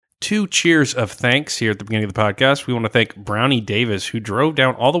2 cheers of thanks here at the beginning of the podcast. We want to thank Brownie Davis, who drove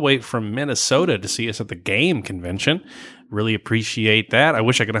down all the way from Minnesota to see us at the game convention. Really appreciate that. I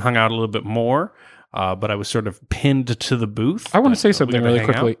wish I could have hung out a little bit more, but I was sort of pinned to the booth. I want to say something really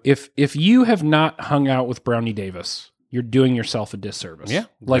quickly. If you have not hung out with Brownie Davis, you're doing yourself a disservice. Yeah,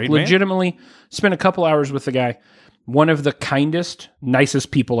 like legitimately spent a couple hours with the guy. One of the kindest,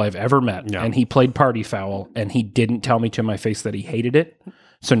 nicest people I've ever met. Yeah. And he played party foul, and he didn't tell me to my face that he hated it.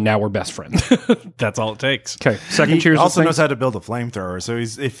 So now we're best friends. That's all it takes. Okay, second cheers. He also knows how to build a flamethrower. So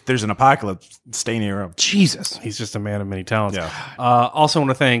if there's an apocalypse, stay near him. Jesus. He's just a man of many talents. Yeah. Also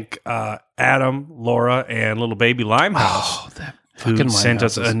want to thank Adam, Laura, and little baby Limehouse. Who sent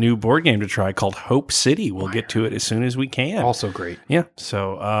us a new board game to try called Hope City. We'll get to it as soon as we can. Also great. Yeah.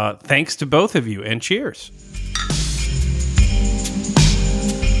 So thanks to both of you, and cheers.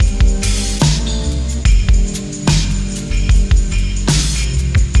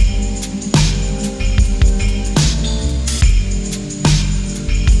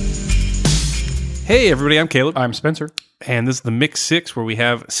 Hey, everybody, I'm Caleb. I'm Spencer. And this is the Mix 6, where we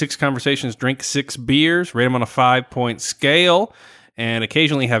have 6 conversations, drink 6 beers, rate them on a 5-point scale, and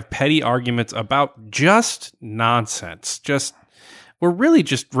occasionally have petty arguments about just nonsense. We're really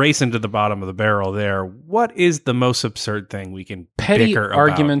just racing to the bottom of the barrel there. What is the most absurd thing we can bicker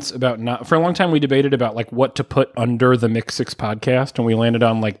arguments about? For a long time, we debated about like what to put under the Mix 6 podcast, and we landed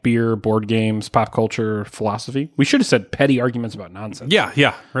on like beer, board games, pop culture, philosophy. We should have said petty arguments about nonsense.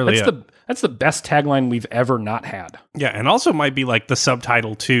 Yeah, really. That's the best tagline we've ever not had. Yeah, and also might be like the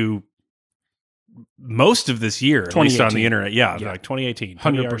subtitle to most of this year, at least on the internet. Yeah. Like 2018.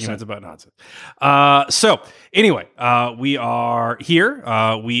 100% arguments about nonsense. So anyway, we are here.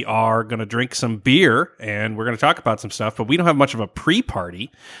 We are going to drink some beer, and we're going to talk about some stuff, but we don't have much of a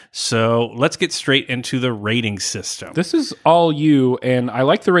pre-party. So let's get straight into the rating system. This is all you, and I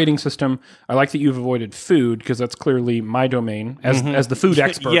like the rating system. I like that you've avoided food, because that's clearly my domain as the food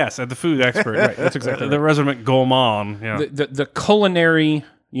expert. Yes, as the food expert. Right, that's exactly the resident gourmand. Yeah. The culinary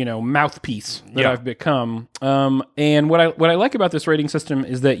mouthpiece that I've become. And what I like about this rating system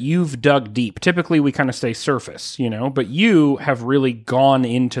is that you've dug deep. Typically, we kind of stay surface, but you have really gone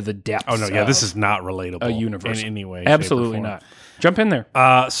into the depths. Oh, no, yeah, this is not relatable a universe in any way. Absolutely not. Jump in there.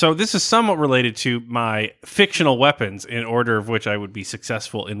 So this is somewhat related to my fictional weapons, in order of which I would be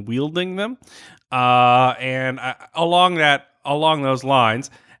successful in wielding them. Along those lines,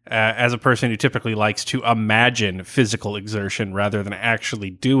 as a person who typically likes to imagine physical exertion rather than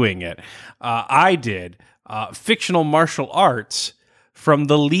actually doing it, I did fictional martial arts from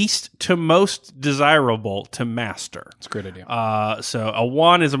the least to most desirable to master. That's a great idea. So a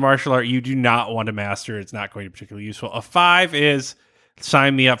 1 is a martial art you do not want to master. It's not going to be particularly useful. A 5 is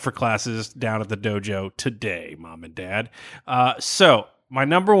sign me up for classes down at the dojo today, Mom and Dad. So my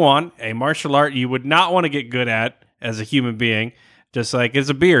number 1, a martial art you would not want to get good at as a human being, just like as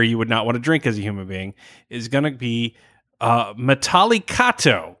a beer you would not want to drink as a human being, is going to be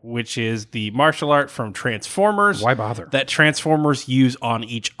Metallicato, which is the martial art from Transformers. Why bother? That Transformers use on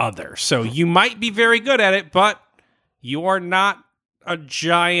each other. So you might be very good at it, but you are not a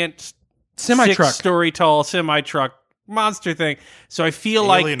giant semi-truck, 6-story tall semi-truck monster thing. So I feel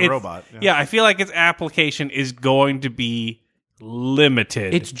Alien robot. Yeah, I feel like its application is going to be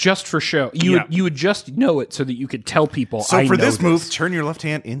limited. It's just for show. You would just know it so that you could tell people. So for this move, turn your left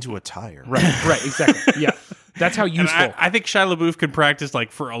hand into a tire. Right, exactly. Yeah, that's how useful. I think Shia LaBeouf can practice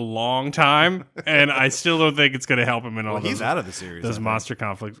like for a long time, and I still don't think it's going to help him in all those. He's out of the series. Those monster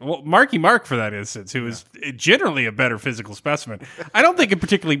conflicts. Well, Marky Mark, for that instance, who is generally a better physical specimen. I don't think it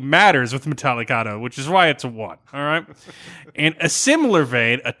particularly matters with Metallicato, which is why it's a 1. All right, and a similar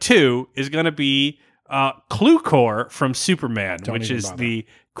vein, a 2 is going to be Clucor from Superman, which is the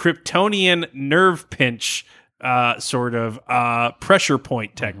Kryptonian nerve pinch sort of pressure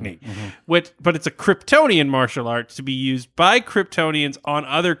point technique. But it's a Kryptonian martial art to be used by Kryptonians on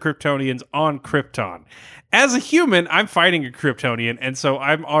other Kryptonians on Krypton. As a human, I'm fighting a Kryptonian, and so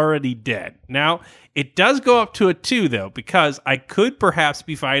I'm already dead. Now, it does go up to a 2, though, because I could perhaps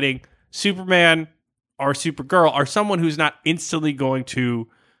be fighting Superman or Supergirl or someone who's not instantly going to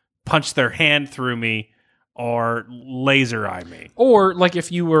punch their hand through me or laser eye me. Or like if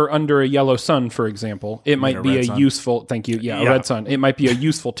you were under a yellow sun, for example, it might be a useful, thank you, a red sun. It might be a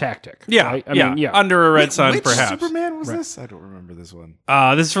useful tactic. Right? I mean, under a red sun, which perhaps. Superman was this? I don't remember this one.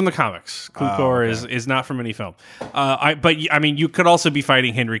 This is from the comics. Clucor is not from any film. But you could also be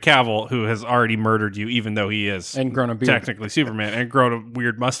fighting Henry Cavill, who has already murdered you, even though he is and grown a beard. Technically Superman, and grown a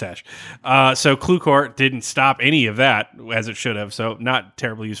weird mustache. So Clucor didn't stop any of that, as it should have, so not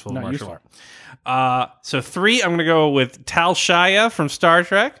terribly useful martial art. So 3, I'm going to go with Tal Shaya from Star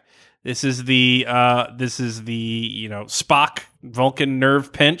Trek. This is the Spock Vulcan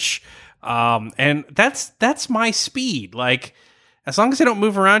nerve pinch. And that's my speed. Like, as long as I don't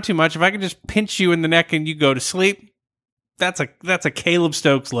move around too much, if I can just pinch you in the neck and you go to sleep, that's a Caleb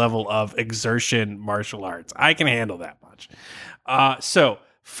Stokes level of exertion martial arts. I can handle that much. So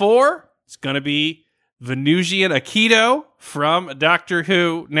 4, it's going to be Venusian Aikido from Doctor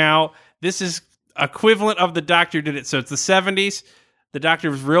Who. Now, this is equivalent of the Doctor did it. So it's the 70s. The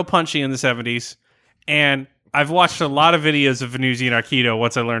Doctor was real punchy in the 70s. And I've watched a lot of videos of Venusian Aikido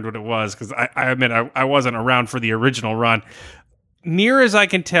once I learned what it was, because I admit I wasn't around for the original run. Near as I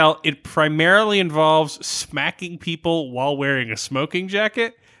can tell, it primarily involves smacking people while wearing a smoking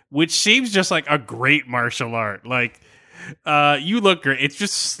jacket, which seems just like a great martial art. Like, you look great. It's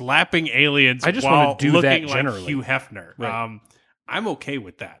just slapping aliens I just while want to do looking that like generally. Hugh Hefner. Right. I'm okay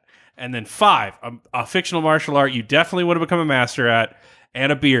with that. And then 5, a fictional martial art you definitely want to become a master at,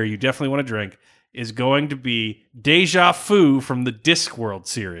 and a beer you definitely want to drink, is going to be Deja Vu from the Discworld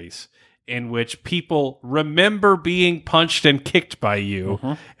series, in which people remember being punched and kicked by you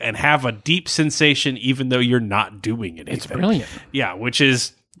and have a deep sensation even though you're not doing anything. It's brilliant. Yeah, which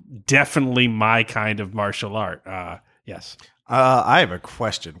is definitely my kind of martial art. Yes. I have a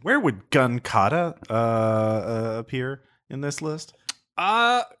question. Where would gun kata appear in this list?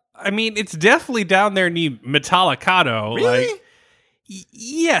 I mean, it's definitely down there near Metallicado. Really? Like,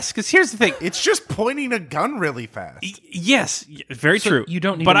 yes, because here's the thing. It's just pointing a gun really fast. Yes, very true. you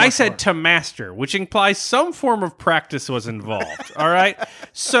don't need But a I martial said art. to master, which implies some form of practice was involved. All right?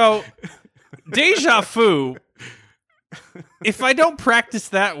 So, Deja Vu, if I don't practice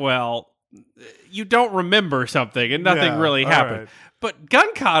that well, you don't remember something and nothing Yeah, really all happened. right. But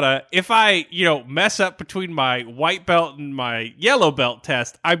gun kata, if I, mess up between my white belt and my yellow belt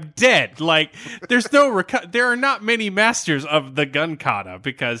test, I'm dead. Like, there's no there are not many masters of the gun kata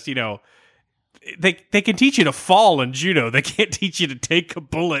because, they can teach you to fall in judo. They can't teach you to take a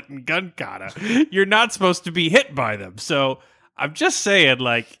bullet in gun kata. You're not supposed to be hit by them. So I'm just saying,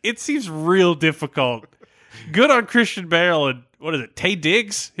 like, it seems real difficult. Good on Christian Bale and what is it, Tay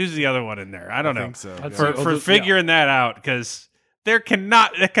Diggs? Who's the other one in there? I don't know. think so. I'd Yeah. say- For figuring that out, because there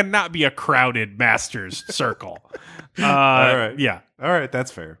cannot be a crowded masters circle. All right. Yeah. All right, that's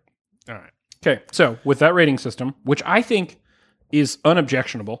fair. All right. Okay, so with that rating system, which I think is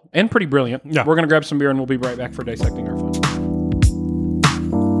unobjectionable and pretty brilliant, Yeah. we're going to grab some beer and we'll be right back for Dissecting Our Fun.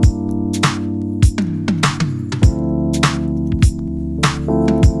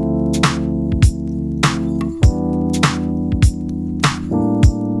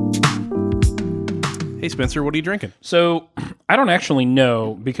 Hey, Spencer, what are you drinking? So I don't actually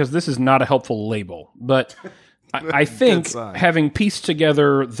know because this is not a helpful label, but I think sign. having pieced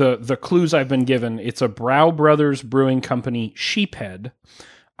together the clues I've been given, it's a Brow Brothers Brewing Company Sheephead.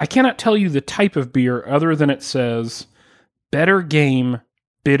 I cannot tell you the type of beer other than it says better game,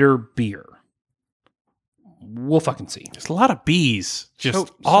 bitter beer. We'll fucking see. There's a lot of bees just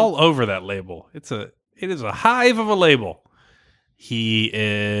So- all over that label. It is a hive of a label. He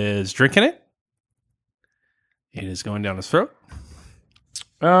is drinking it. It is going down his throat.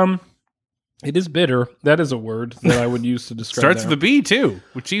 It is bitter. That is a word that I would use to describe Starts that. with a B too,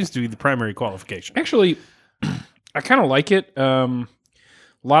 which seems to be the primary qualification. Actually, I kind of like it. A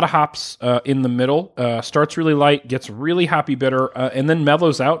lot of hops in the middle. Starts really light, gets really hoppy bitter, and then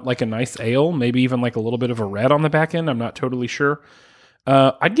mellows out like a nice ale, maybe even like a little bit of a red on the back end. I'm not totally sure.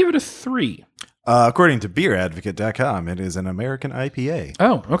 I'd give it a 3. According to beeradvocate.com, it is an American IPA.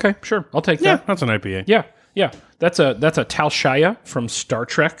 Oh, okay, sure. I'll take Yeah, that. that's an IPA. Yeah. That's a Tal Shaya from Star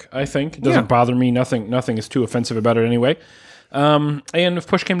Trek, I think. It doesn't bother me. Nothing is too offensive about it anyway. And if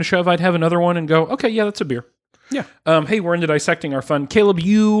push came to shove, I'd have another one and go, okay, yeah, that's a beer. Yeah. Hey, we're into Dissecting Our Fun. Caleb,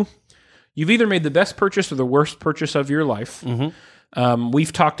 you've either made the best purchase or the worst purchase of your life.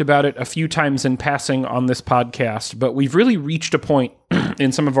 We've talked about it a few times in passing on this podcast, but we've really reached a point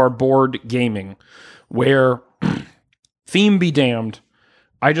in some of our board gaming where, theme be damned,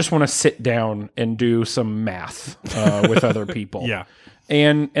 I just want to sit down and do some math with other people. Yeah.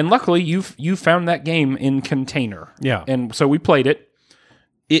 And luckily, you found that game in Container. Yeah. And so we played it.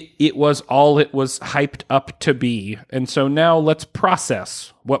 It was all it was hyped up to be. And so now let's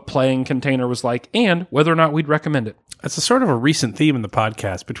process what playing Container was like and whether or not we'd recommend it. It's a sort of a recent theme in the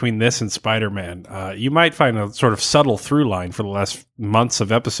podcast between this and Spider-Man. You might find a sort of subtle through line for the last months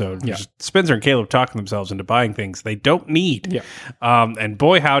of episodes. Yeah. Spencer and Caleb talking themselves into buying things they don't need. Yeah. And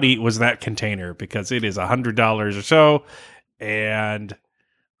boy, howdy, was that Container, because it is $100 or so. And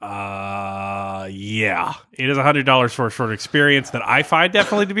Yeah. It is $100 for a short experience that I find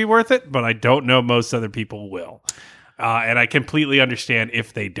definitely to be worth it, but I don't know most other people will. And I completely understand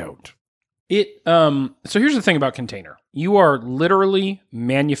if they don't. So here's the thing about container. You are literally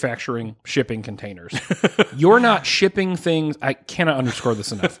manufacturing shipping containers. You're not shipping things. I cannot underscore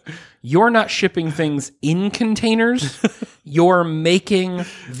this enough. You're not shipping things in containers. You're making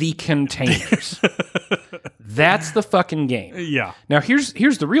the containers. That's the fucking game. Yeah. Now here's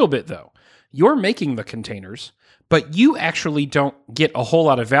the real bit though. You're making the containers, but you actually don't get a whole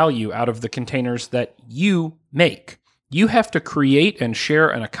lot of value out of the containers that you make. You have to create and share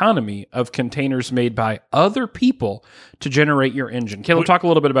an economy of containers made by other people to generate your engine. Caleb, talk a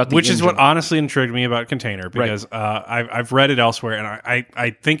little bit about the engine. Which is what honestly intrigued me about Container, because I've read it elsewhere, and I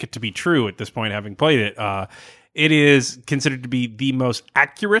think it to be true at this point, having played it. It is considered to be the most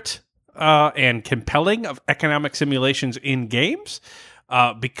accurate and compelling of economic simulations in games,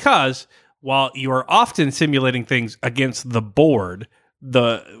 because while you are often simulating things against the board,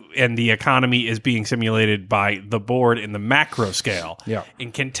 the economy is being simulated by the board in the macro scale. Yeah.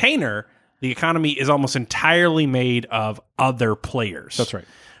 In Container, the economy is almost entirely made of other players. That's right.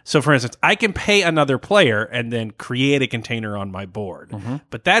 So, for instance, I can pay another player and then create a container on my board,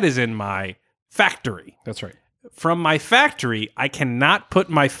 but that is in my factory. That's right. From my factory, I cannot put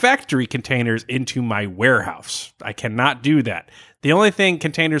my factory containers into my warehouse. I cannot do that. The only thing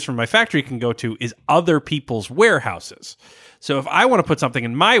containers from my factory can go to is other people's warehouses. So if I want to put something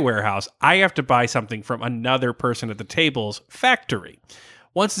in my warehouse, I have to buy something from another person at the table's factory.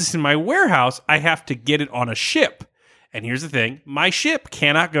 Once it's in my warehouse, I have to get it on a ship. And here's the thing, my ship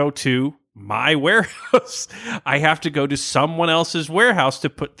cannot go to my warehouse. I have to go to someone else's warehouse to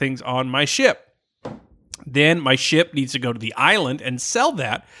put things on my ship. Then my ship needs to go to the island and sell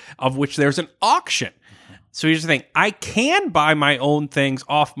that, of which there's an auction. So here's the thing, I can buy my own things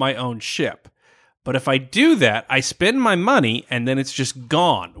off my own ship. But if I do that, I spend my money and then it's just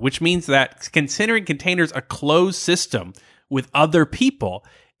gone, which means that considering Container's a closed system with other people,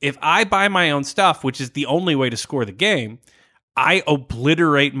 if I buy my own stuff, which is the only way to score the game, I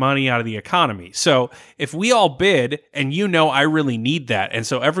obliterate money out of the economy. So if we all bid and I really need that, and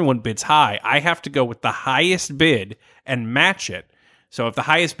so everyone bids high, I have to go with the highest bid and match it. So if the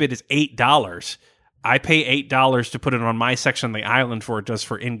highest bid is $8, I pay $8 to put it on my section of the island for it does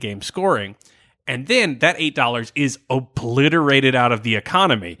for in-game scoring. And then that $8 is obliterated out of the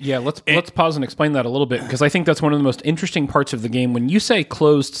economy. Yeah, let's pause and explain that a little bit, because I think that's one of the most interesting parts of the game. When you say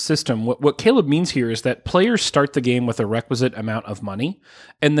closed system, what Caleb means here is that players start the game with a requisite amount of money,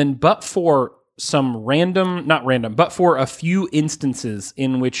 and then but for a few instances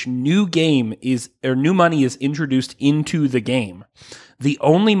in which new money is introduced into the game, the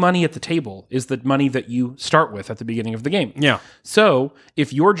only money at the table is the money that you start with at the beginning of the game. Yeah. So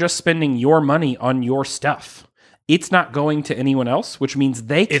if you're just spending your money on your stuff, it's not going to anyone else, which means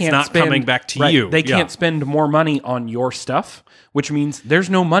it's not coming back to you. They can't spend more money on your stuff, which means there's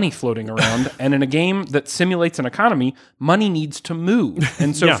no money floating around. And in a game that simulates an economy, money needs to move.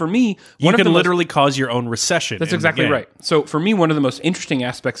 And so for me, you can literally cause your own recession. That's exactly right. So for me, one of the most interesting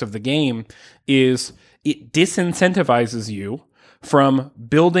aspects of the game is it disincentivizes you from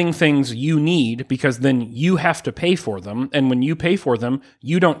building things you need, because then you have to pay for them. And when you pay for them,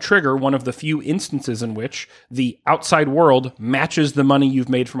 you don't trigger one of the few instances in which the outside world matches the money you've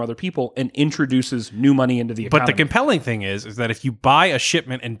made from other people and introduces new money into the economy. But the compelling thing is that if you buy a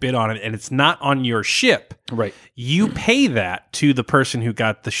shipment and bid on it and it's not on your ship, right, you pay that to the person who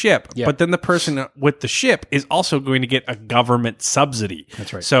got the ship. Yeah. But then the person with the ship is also going to get a government subsidy.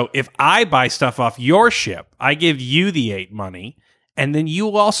 That's right. So if I buy stuff off your ship, I give you the 8 money. And then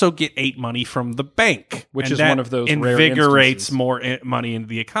you also get 8 money from the bank, which and is one of those rare invigorates instances. more money into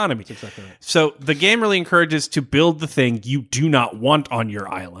the economy. That's exactly right. So the game really encourages to build the thing you do not want on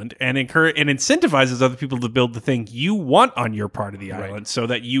your island, and incentivizes other people to build the thing you want on your part of the island, so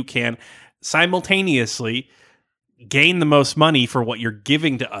that you can simultaneously gain the most money for what you're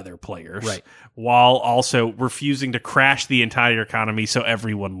giving to other players, right, while also refusing to crash the entire economy so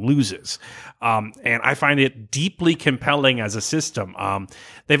everyone loses. And I find it deeply compelling as a system.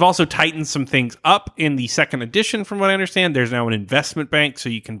 They've also tightened some things up in the second edition, from what I understand. There's now an investment bank, so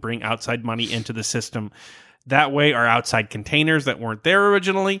you can bring outside money into the system that way, or outside containers that weren't there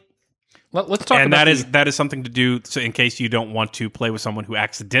originally. Let's talk and about that is something to do so in case you don't want to play with someone who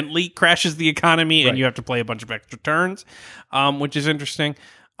accidentally crashes the economy and you have to play a bunch of extra turns, which is interesting.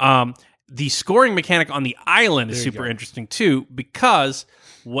 the scoring mechanic on the island is super interesting too, because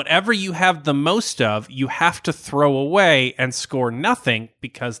whatever you have the most of, you have to throw away and score nothing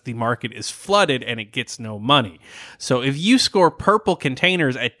because the market is flooded and it gets no money. So if you score purple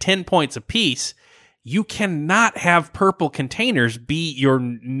containers at 10 points apiece, you cannot have purple containers be your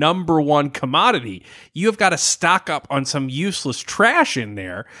number one commodity. You have got to stock up on some useless trash in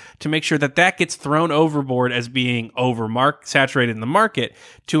there to make sure that that gets thrown overboard as being saturated in the market,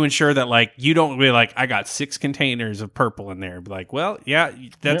 to ensure that, like, you don't be like, I got 6 containers of purple in there. Be like, well, yeah,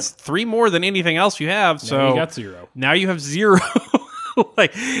 that's 3 more than anything else you have. So now you got 0. Now you have 0.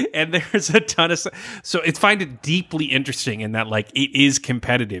 Like, and there's a ton of stuff. So it's find it deeply interesting in that, like, it is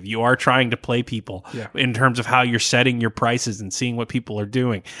competitive. You are trying to play people in terms of how you're setting your prices and seeing what people are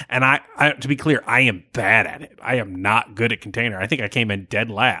doing. And I, to be clear, I am bad at it. I am not good at container. I think I came in dead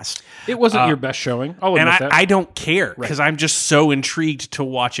last. It wasn't your best showing. I'll admit that. I don't care because I'm just so intrigued to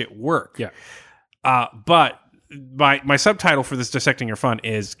watch it work. Yeah. But my subtitle for this Dissecting Your Fun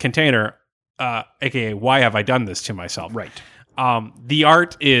is Container, aka Why Have I Done This to Myself? Right. The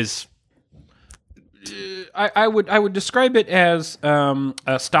art is, I would describe it as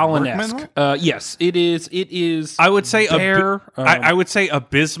Stalin-esque. Yes, it is. I would say bare, I would say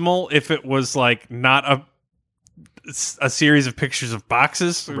abysmal if it was like not a series of pictures of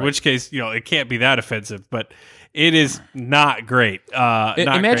boxes. In which case, it can't be that offensive. But it is not great.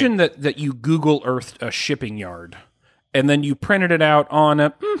 Imagine that you Google Earthed a shipping yard, and then you printed it out on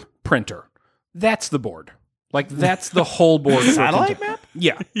a printer. That's the board. Like, that's the whole board. Satellite map?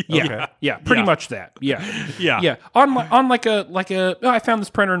 Yeah. Yeah. Pretty much that. Yeah. Yeah. On like a. I found this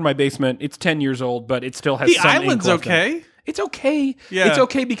printer in my basement. It's 10 years old, but it still has the some island's ink left in okay. it. It's okay. Yeah. It's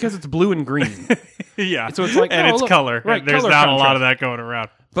okay because it's blue and green. Yeah. So it's like, and it's look, color. Right. There's color not contrast. a lot of that going around.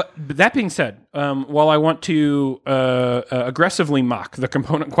 But that being said, while I want to aggressively mock the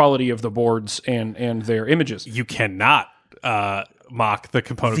component quality of the boards and their images, You cannot mock the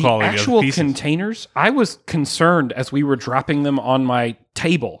component quality of the actual pieces. containers, I was concerned as we were dropping them on my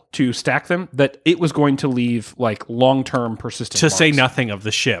table to stack them that it was going to leave like long-term persistent To marks. say nothing of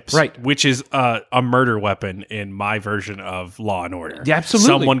the ships, Right. Which is a murder weapon in my version of Law and Order. Yeah, absolutely.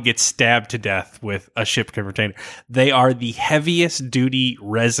 Someone gets stabbed to death with a ship container. They are the heaviest duty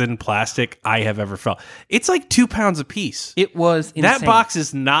resin plastic I have ever felt. It's like 2 pounds a piece. It was insane. That box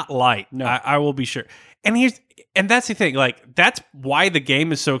is not light. No. I will be sure. And that's the thing. Like, that's why the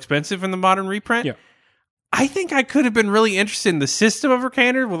game is so expensive in the modern reprint. Yeah. I think I could have been really interested in the system of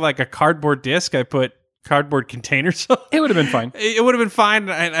Recander with like a cardboard disc. I put cardboard containers on. It would have been fine. It would have been fine.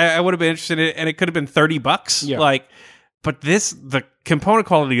 I would have been interested in it, and it could have been $30. Yeah. But the component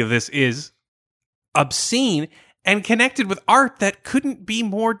quality of this is obscene and connected with art that couldn't be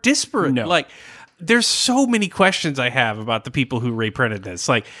more disparate. No. Like, there's so many questions I have about the people who reprinted this.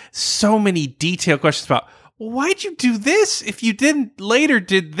 Like, so many detailed questions about, why'd you do this if you later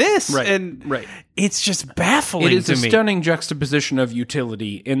did this? Right, And right. it's just baffling It is to a me. stunning juxtaposition of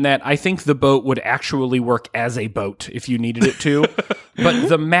utility in that I think the boat would actually work as a boat if you needed it to, but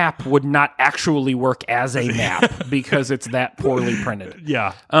the map would not actually work as a map because it's that poorly printed.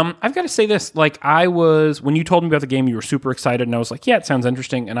 Yeah. I've got to say this, when you told me about the game, you were super excited, and I was like, yeah, it sounds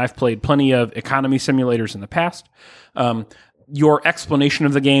interesting, and I've played plenty of economy simulators in the past. Your explanation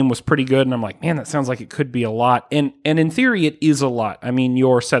of the game was pretty good, and I'm like, man, that sounds like it could be a lot. And in theory, it is a lot. I mean,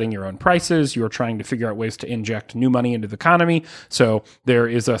 you're setting your own prices. You're trying to figure out ways to inject new money into the economy. So there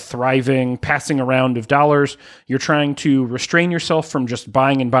is a thriving passing around of dollars. You're trying to restrain yourself from just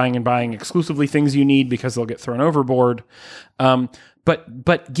buying and buying and buying exclusively things you need because they'll get thrown overboard.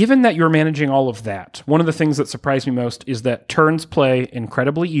 But given that you're managing all of that, one of the things that surprised me most is that turns play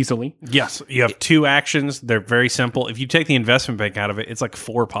incredibly easily. Yes. You have 2 actions. They're very simple. If you take the investment bank out of it, it's like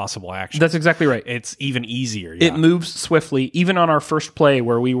 4 possible actions. That's exactly right. It's even easier. Yeah. It moves swiftly. Even on our first play,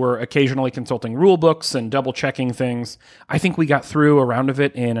 where we were occasionally consulting rule books and double checking things, I think we got through a round of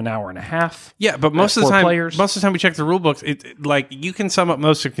it in an hour and a half. Yeah, but most of the 4 time, players. we check the rule books. You can sum up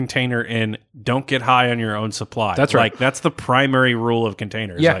most of container in don't get high on your own supply. That's right. Like, that's the primary rule of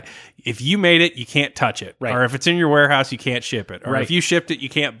containers. Yeah. Like, if you made it, you can't touch it. Right. Or if it's in your warehouse, you can't ship it. Or Right. if you shipped it, you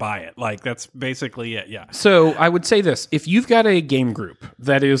can't buy it. Like, that's basically it. Yeah. So I would say this. If you've got a game group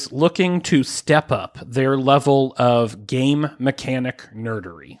that is looking to step up their level of game mechanic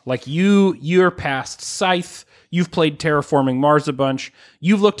nerdery, like you're past Scythe, you've played Terraforming Mars a bunch,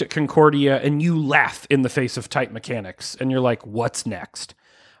 you've looked at Concordia, and you laugh in the face of tight mechanics, and you're like, what's next?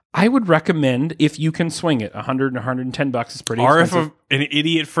 I would recommend, if you can swing it, $100 and $110 is pretty Or expensive. if an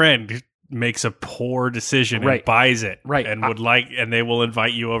idiot friend makes a poor decision Right. and buys it, Right. and and they will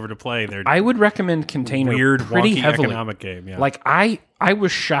invite you over to play. They're I would recommend Container weird, pretty wonky heavily. economic game. Yeah. Like I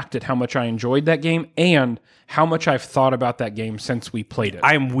was shocked at how much I enjoyed that game and how much I've thought about that game since we played it.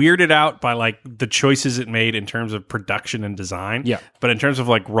 I'm weirded out by like the choices it made in terms of production and design. Yeah. But in terms of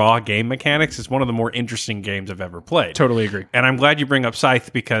like raw game mechanics, it's one of the more interesting games I've ever played. Totally agree. And I'm glad you bring up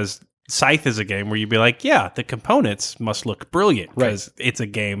Scythe, because Scythe is a game where you'd be like, yeah, the components must look brilliant because it's a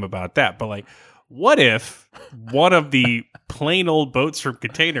game about that. But like, what if one of the plain old boats from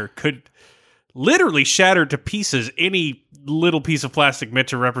Container could literally shatter to pieces any little piece of plastic meant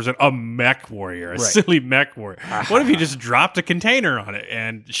to represent a mech warrior, a silly mech warrior? What if you just dropped a container on it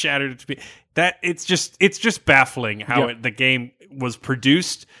and shattered it to pieces? That it's just baffling how the game was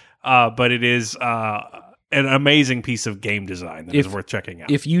produced, but it is an amazing piece of game design that is worth checking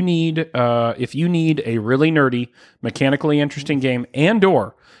out. If you need a really nerdy, mechanically interesting game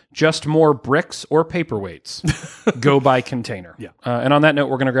and/or just more bricks or paperweights, go buy Container. Yeah. And on that note,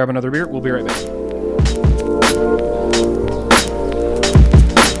 we're going to grab another beer. We'll be right back.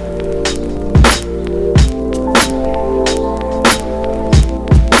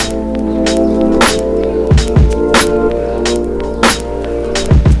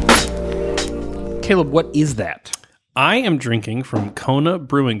 Caleb, what is that? I am drinking from Kona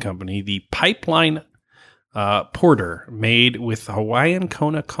Brewing Company, the Pipeline Porter made with Hawaiian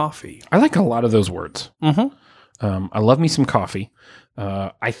Kona coffee. I like a lot of those words. Mm-hmm. I love me some coffee.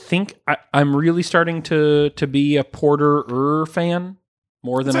 I think I'm really starting to be a porter fan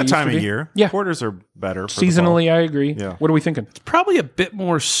more than It's I that used time to of be. year. Yeah. Porters are better for Seasonally, I agree. Yeah. What are we thinking? Probably a bit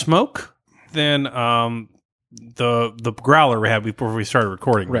more smoke than the growler we had before we started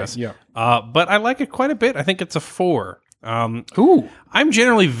recording this. Yeah. But I like it quite a bit. I think it's a 4. Ooh. I'm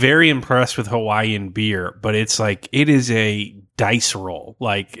generally very impressed with Hawaiian beer, but it's like it is a dice roll,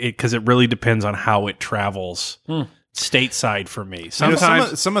 like because it really depends on how it travels stateside for me.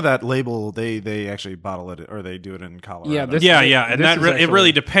 Sometimes, some of that label they actually bottle it or they do it in Colorado. Yeah, this- and this that is it actually-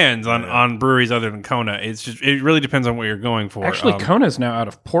 really depends on breweries other than Kona. It really depends on what you're going for. Actually, Kona's now out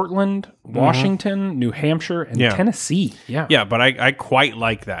of Portland, Washington, New Hampshire, and Tennessee. Yeah. Yeah, but I quite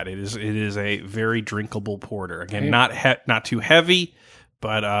like that. It is a very drinkable porter. Again, not too heavy,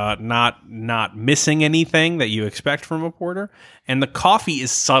 but not missing anything that you expect from a porter. And the coffee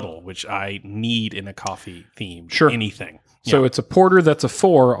is subtle, which I need in a coffee theme. Sure. Anything. So it's a porter that's a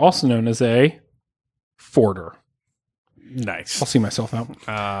 4, also known as a Forder. Nice. I'll see myself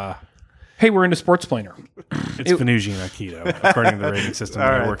out. Hey, we're into Sports Planer. It's Venusian Aikido, according to the rating system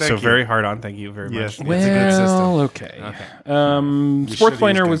that I worked so very hard on. Thank you very much. It's a good system. Okay. Sports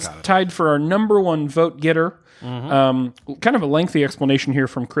Planer was tied for our number 1 vote getter. Kind of a lengthy explanation here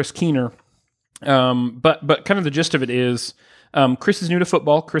from Chris Keener. But kind of the gist of it is, Chris is new to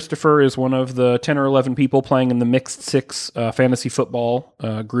football. Christopher is one of the 10 or 11 people playing in the Mixed Six fantasy football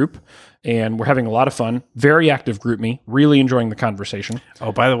group, and we're having a lot of fun. Very active group me. Really enjoying the conversation.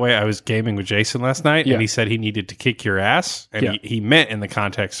 Oh, by the way, I was gaming with Jason last night, and he said he needed to kick your ass, and he meant in the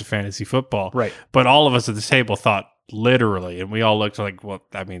context of fantasy football. Right. But all of us at this table thought literally, and we all looked like, well,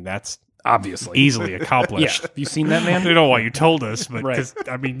 I mean, that's Obviously. easily accomplished. Have you seen that, man? I don't know why you told us, but 'cause,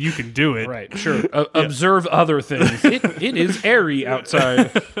 I mean, you can do it. Right, sure. Observe other things. It is airy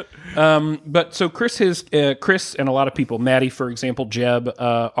outside. But so Chris and a lot of people, Maddie, for example, Jeb,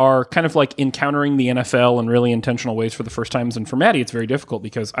 are kind of like encountering the NFL in really intentional ways for the first times. And for Maddie, it's very difficult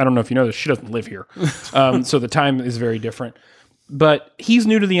because I don't know if you know this, she doesn't live here. So the time is very different. But he's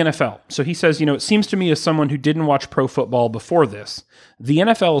new to the NFL. So he says, it seems to me as someone who didn't watch pro football before this, the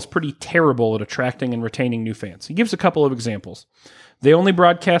NFL is pretty terrible at attracting and retaining new fans. He gives a couple of examples. They only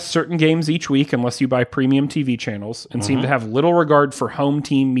broadcast certain games each week unless you buy premium TV channels and seem to have little regard for home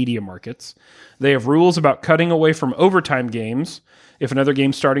team media markets. They have rules about cutting away from overtime games if another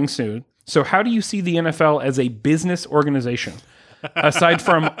game's starting soon. So how do you see the NFL as a business organization? Aside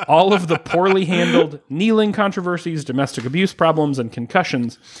from all of the poorly handled kneeling controversies, domestic abuse problems, and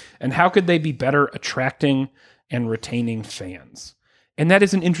concussions, and how could they be better attracting and retaining fans? And that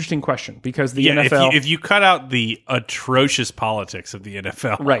is an interesting question because the NFL... If you cut out the atrocious politics of the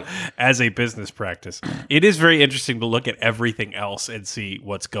NFL as a business practice, it is very interesting to look at everything else and see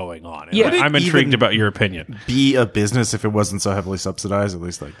what's going on. And I'm intrigued about your opinion. Be a business if it wasn't so heavily subsidized, at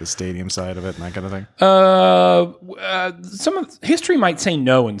least like the stadium side of it and that kind of thing? Some of history might say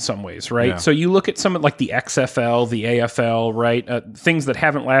no in some ways, right? Yeah. So you look at some like the XFL, the AFL, right? Things that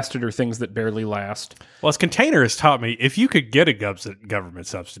haven't lasted or things that barely last. Well, as Container has taught me, if you could get a government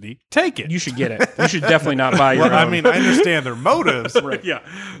subsidy, take it. You should get it. You should definitely not buy your own. I mean, I understand their motives. Right. Yeah.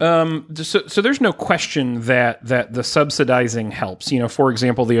 So there's no question that the subsidizing helps. For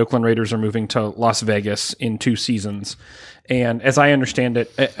example, the Oakland Raiders are moving to Las Vegas in 2 seasons. And as I understand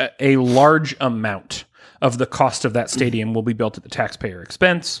it, a large amount of the cost of that stadium will be built at the taxpayer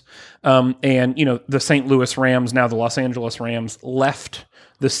expense. And, the St. Louis Rams, now the Los Angeles Rams, left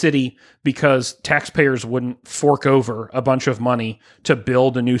the city because taxpayers wouldn't fork over a bunch of money to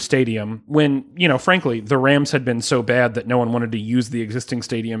build a new stadium when, frankly, the Rams had been so bad that no one wanted to use the existing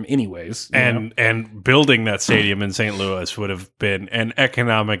stadium anyways. And building that stadium in St. Louis would have been an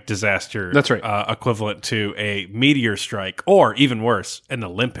economic disaster. That's right. Equivalent to a meteor strike, or even worse, an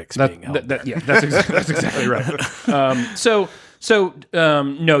Olympics being held. That's exactly right. So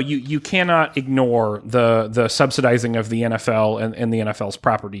no, you cannot ignore the subsidizing of the NFL and the NFL's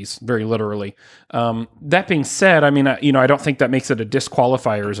properties, very literally. That being said, I mean, I don't think that makes it a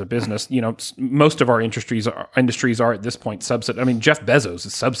disqualifier as a business. Most of our industries are at this point subsidized. I mean, Jeff Bezos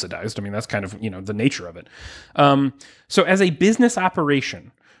is subsidized. I mean, that's kind of, the nature of it. So as a business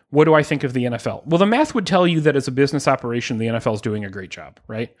operation, what do I think of the NFL? Well, the math would tell you that as a business operation, the NFL is doing a great job,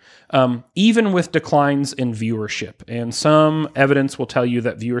 right? Even with declines in viewership. And some evidence will tell you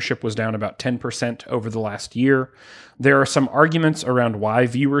that viewership was down about 10% over the last year. There are some arguments around why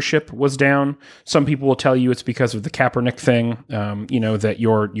viewership was down. Some people will tell you it's because of the Kaepernick thing, that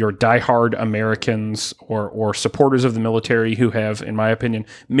your diehard Americans or supporters of the military who have, in my opinion,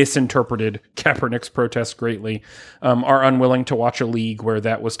 misinterpreted Kaepernick's protest greatly, are unwilling to watch a league where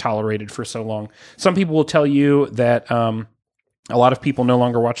that was tolerated for so long. Some people will tell you that a lot of people no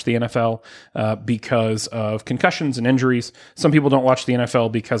longer watch the NFL because of concussions and injuries. Some people don't watch the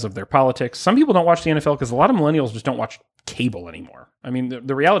NFL because of their politics. Some people don't watch the NFL because a lot of millennials just don't watch cable anymore. I mean,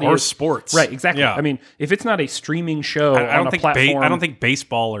 the reality is... Or sports. Right, exactly. Yeah. I mean, if it's not a streaming show on a platform... I don't think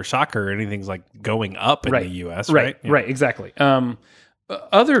baseball or soccer or anything's like going up in the U.S., right? Yeah. Right, exactly.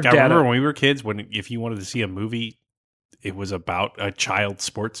 Other data... Remember when we were kids, if you wanted to see a movie, it was about a child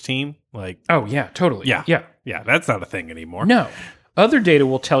sports team? Oh, yeah, totally. Yeah, that's not a thing anymore. No. Other data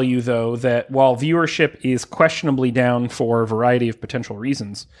will tell you, though, that while viewership is questionably down for a variety of potential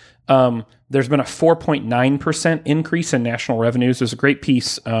reasons, there's been a 4.9% increase in national revenues. There's a great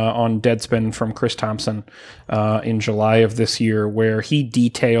piece on Deadspin from Chris Thompson in July of this year where he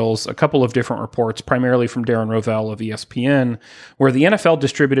details a couple of different reports, primarily from Darren Rovell of ESPN, where the NFL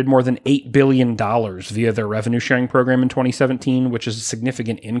distributed more than $8 billion via their revenue sharing program in 2017, which is a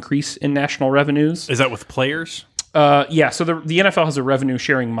significant increase in national revenues. Is that with players? Yeah, so the NFL has a revenue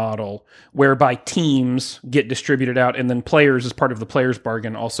sharing model whereby teams get distributed out, and then players, as part of the players'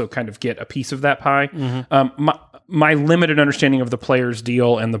 bargain, also kind of get a piece of that pie. Mm-hmm. My limited understanding of the players'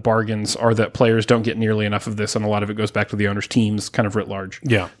 deal and the bargains are that players don't get nearly enough of this, and a lot of it goes back to the owners' teams, kind of writ large.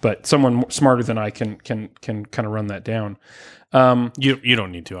 Yeah, but someone smarter than I can kind of run that down. You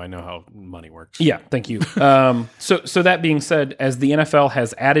don't need to. I know how money works. Yeah, thank you. So that being said, as the NFL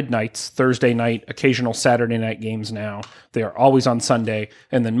has added nights, Thursday night, occasional Saturday night games now, they are always on Sunday,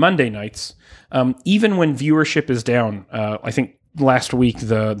 and then Monday nights, even when viewership is down, I think last week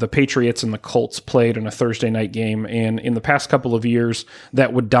the Patriots and the Colts played in a Thursday night game, and in the past couple of years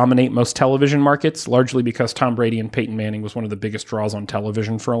that would dominate most television markets, largely because Tom Brady and Peyton Manning was one of the biggest draws on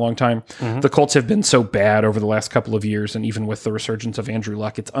television for a long time. Mm-hmm. The Colts have been so bad over the last couple of years, and even with the resurgence of Andrew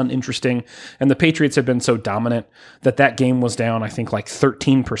Luck, it's uninteresting. And the Patriots have been so dominant that game was down, I think, like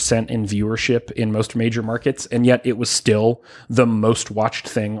 13% in viewership in most major markets, and yet it was still the most watched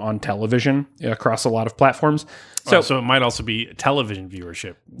thing on television across a lot of platforms. So it might also be television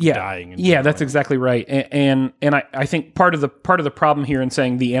viewership dying. Yeah, that's exactly right. And I think part of the problem here in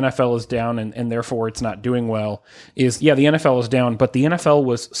saying the NFL is down and therefore it's not doing well is, the NFL is down, but the NFL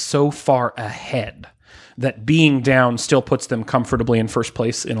was so far ahead that being down still puts them comfortably in first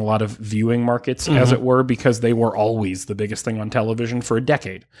place in a lot of viewing markets, mm-hmm. as it were, because they were always the biggest thing on television for a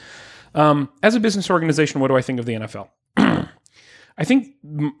decade. As a business organization, what do I think of the NFL? I think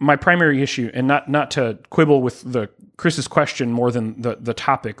my primary issue, and not to quibble with Chris's question more than the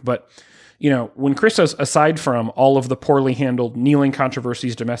topic, but when Chris says, aside from all of the poorly handled kneeling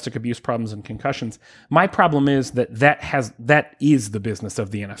controversies, domestic abuse problems, and concussions, my problem is that is the business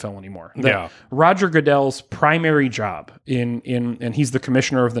of the NFL anymore. Roger Goodell's primary job and he's the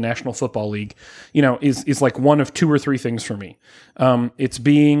commissioner of the National Football League, is like one of 2 or 3 things for me. It's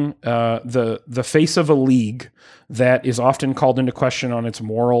being the face of a league that is often called into question on its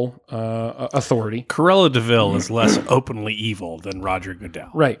moral authority. Cruella DeVille is less openly evil than Roger Goodell.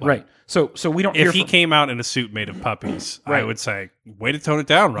 Right. So we don't. If he came out in a suit made of puppies, I would say, way to tone it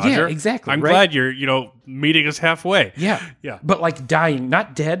down, Roger. Yeah, exactly. I'm glad you're meeting us halfway. Yeah. Yeah. But like dying,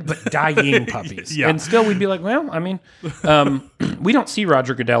 not dead, but dying puppies. Yeah. And still we'd be like, well, I mean, we don't see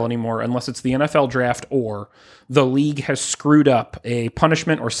Roger Goodell anymore unless it's the NFL draft or the league has screwed up a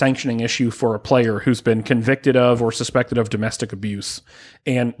punishment or sanctioning issue for a player who's been convicted of or suspected of domestic abuse,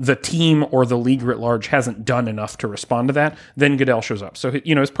 and the team or the league writ large hasn't done enough to respond to that. Then Goodell shows up. So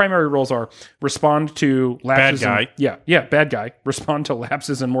his primary roles are respond to lapses. Bad guy. Bad guy. Respond to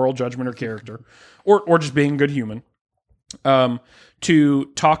lapses in moral judgment or character, or just being a good human. To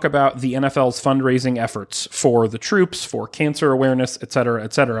talk about the NFL's fundraising efforts for the troops, for cancer awareness, et cetera,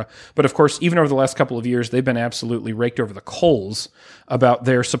 et cetera. But of course, even over the last couple of years, they've been absolutely raked over the coals about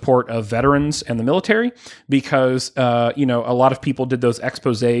their support of veterans and the military because, a lot of people did those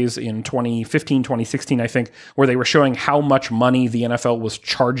exposés in 2015, 2016, I think, where they were showing how much money the NFL was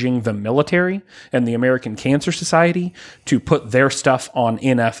charging the military and the American Cancer Society to put their stuff on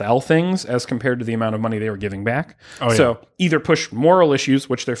NFL things as compared to the amount of money they were giving back. So either push moral issues,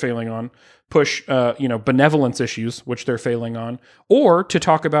 which they're failing on, push benevolence issues, which they're failing on, or to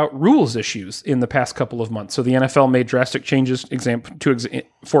talk about rules issues in the past couple of months. So the NFL made drastic changes,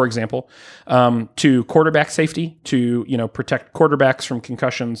 for example, to quarterback safety, to protect quarterbacks from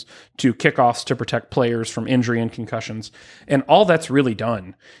concussions, to kickoffs to protect players from injury and concussions. And all that's really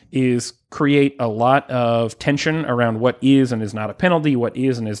done is create a lot of tension around what is and is not a penalty, what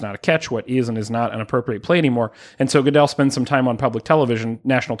is and is not a catch, what is and is not an appropriate play anymore. And so Goodell spends some time on public television,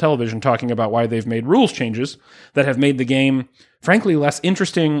 national television, talking about why they've made rules changes that have made the game, frankly, less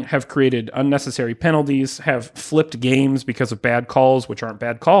interesting, have created unnecessary penalties, have flipped games because of bad calls, which aren't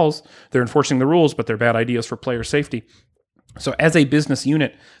bad calls. They're enforcing the rules, but they're bad ideas for player safety. So as a business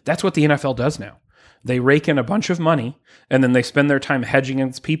unit, that's what the NFL does now. They rake in a bunch of money, and then they spend their time hedging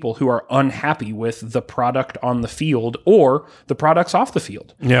against people who are unhappy with the product on the field or the products off the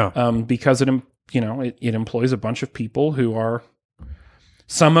field. Yeah. Because it employs a bunch of people who are,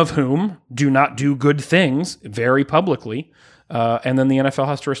 some of whom do not do good things very publicly, and then the NFL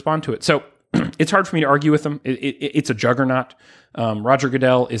has to respond to it. So it's hard for me to argue with them. It's a juggernaut. Roger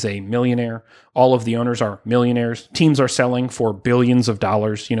Goodell is a millionaire. All of the owners are millionaires. Teams are selling for billions of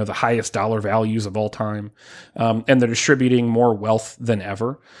dollars, the highest dollar values of all time. And they're distributing more wealth than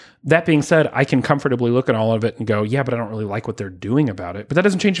ever. That being said, I can comfortably look at all of it and go, yeah, but I don't really like what they're doing about it. But that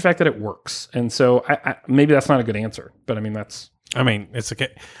doesn't change the fact that it works. And so I maybe that's not a good answer. But it's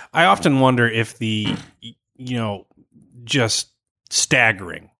okay. I often wonder if the, just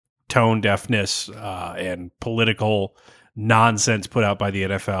staggering tone deafness and political nonsense put out by the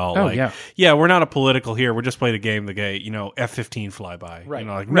NFL. Yeah, we're not a political here. We're just playing a game. The F-15 flyby.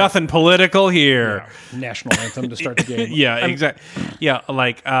 Right. Nothing political here. Yeah. National anthem to start the game. Exactly. Yeah,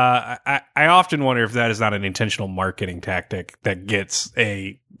 I often wonder if that is not an intentional marketing tactic that gets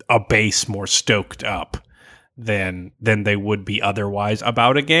a base more stoked up than they would be otherwise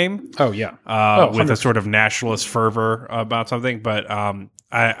about a game. Oh yeah. With a sort of nationalist fervor about something, but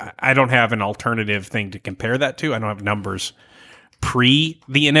I don't have an alternative thing to compare that to. I don't have numbers pre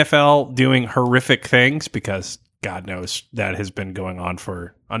the NFL doing horrific things because God knows that has been going on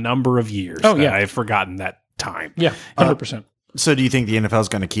for a number of years. Oh yeah, I've forgotten that time. Yeah, 100%. So do you think the NFL is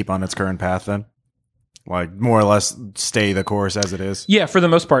going to keep on its current path then? Like more or less stay the course as it is? Yeah, for the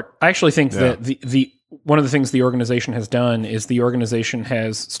most part. I actually think that the one of the things the organization has done is the organization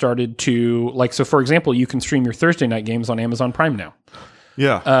has started to so for example, you can stream your Thursday night games on Amazon Prime now.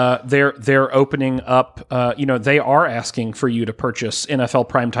 Yeah. They're opening up, they are asking for you to purchase NFL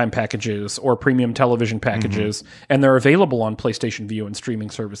primetime packages or premium television packages, and they're available on PlayStation Vue and streaming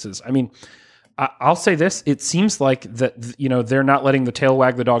services. I'll say this, it seems like that, they're not letting the tail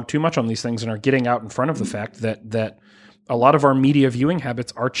wag the dog too much on these things and are getting out in front of the fact that a lot of our media viewing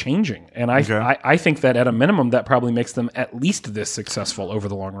habits are changing. And I think that at a minimum, that probably makes them at least this successful over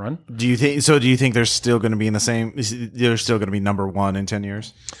the long run. Do you think they're still going to be they're still going to be number one in 10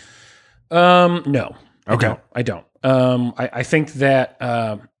 years? No. Okay. I don't. I think that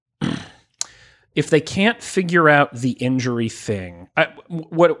if they can't figure out the injury thing,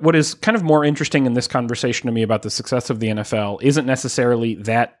 what is kind of more interesting in this conversation to me about the success of the NFL isn't necessarily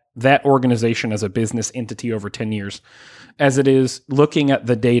that organization as a business entity over 10 years, as it is looking at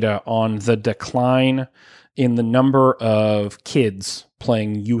the data on the decline in the number of kids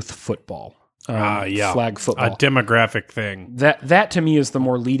playing youth football. Flag football. A demographic thing. That to me is the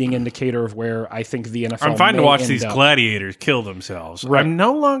more leading indicator of where I think the NFL I'm fine to watch these up. gladiators kill themselves. Right. I'm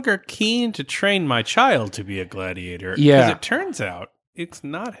no longer keen to train my child to be a gladiator. Yeah. Because it turns out it's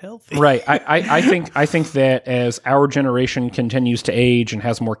not healthy. Right. I think that as our generation continues to age and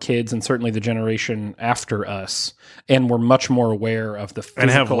has more kids, and certainly the generation after us, and we're much more aware of the physical,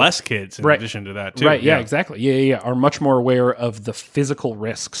 and have less kids in addition to that too. Right. Yeah. Exactly. Yeah. Are much more aware of the physical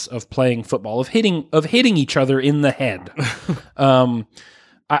risks of playing football, of hitting each other in the head.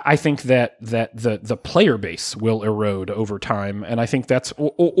 I think that the player base will erode over time, and I think that's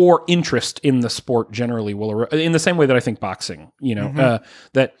or interest in the sport generally will erode in the same way that I think boxing.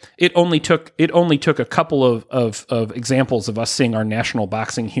 That it only took a couple of examples of us seeing our national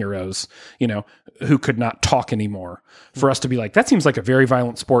boxing heroes, who could not talk anymore, for us to be like, that seems like a very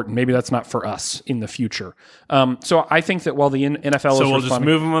violent sport, and maybe that's not for us in the future. So I think that while the NFL so we'll just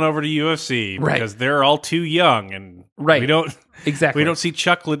move them on over to UFC because they're all too young, and we don't. Exactly. We don't see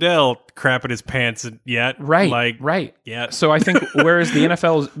Chuck Liddell crapping his pants yet. Right. Yeah. So I think whereas the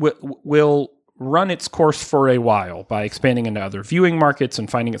NFL will run its course for a while by expanding into other viewing markets and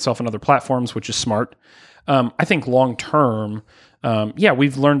finding itself on other platforms, which is smart. I think long term,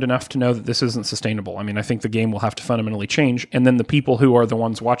 we've learned enough to know that this isn't sustainable. I mean, I think the game will have to fundamentally change, and then the people who are the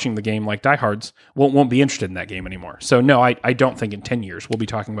ones watching the game, like diehards, won't be interested in that game anymore. So no, I don't think in 10 years we'll be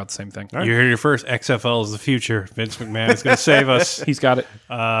talking about the same thing. Right. You heard it first. XFL is the future. Vince McMahon is going to save us. He's got it.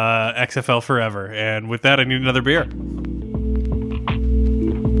 XFL forever. And with that, I need another beer.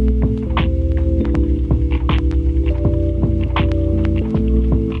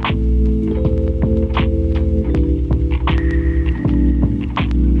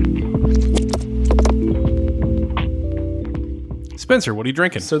 Spencer, what are you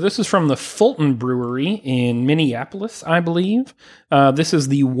drinking? So this is from the Fulton Brewery in Minneapolis, I believe. This is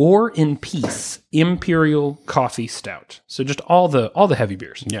the War and Peace Imperial Coffee Stout. So just all the heavy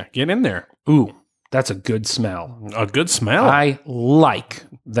beers. Yeah, get in there. Ooh, that's a good smell. A good smell. I like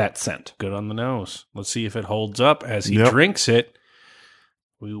that scent. Good on the nose. Let's see if it holds up as he drinks it.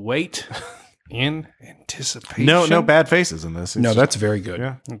 We wait in anticipation. No bad faces in this. No, that's very good.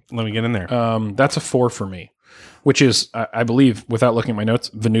 Yeah. Let me get in there. That's a 4 for me. Which is, I believe, without looking at my notes,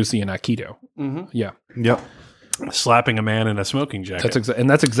 Venusian Aikido. Mm-hmm. Yeah. Yep. Slapping a man in a smoking jacket.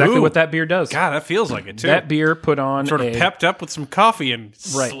 That's exactly what that beer does. God, that feels like it, too. That beer put on sort of pepped up with some coffee and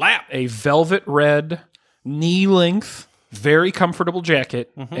slap. A velvet red, knee-length, very comfortable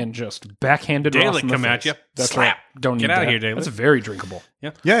jacket, and just backhanded Ross in the come face. at you. That's slap. Right. Don't get need out that. of here, Daly. That's very drinkable.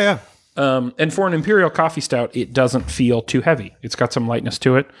 Yeah. And for an Imperial Coffee Stout, it doesn't feel too heavy. It's got some lightness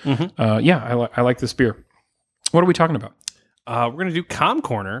to it. Mm-hmm. I like this beer. What are we talking about? We're going to do Com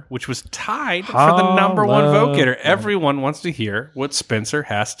Corner, which was tied for the number one vote getter. Everyone wants to hear what Spencer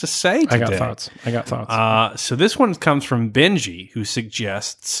has to say today. I got thoughts. So this one comes from Benji, who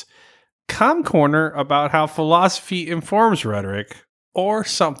suggests Com Corner about how philosophy informs rhetoric, or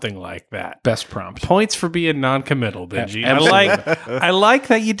something like that. Best prompt. Points for being non-committal, Benji. I like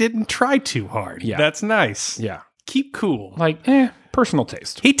that you didn't try too hard. Yeah. That's nice. Yeah. Keep cool. Personal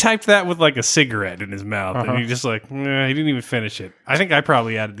taste. He typed that with like a cigarette in his mouth, and he just he didn't even finish it. I think I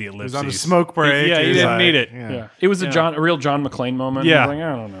probably added the ellipses. He was on a smoke break. He didn't need it. Yeah. It was a real John McClane moment. Yeah. Like,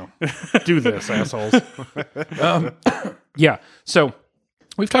 I don't know. Do this, assholes. So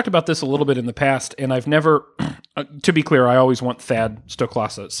we've talked about this a little bit in the past, and I've never, to be clear, I always want Thad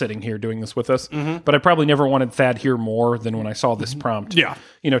Stoklasa sitting here doing this with us, but I probably never wanted Thad here more than when I saw this prompt. Yeah.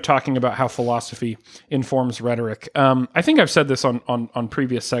 Talking about how philosophy informs rhetoric. I think I've said this on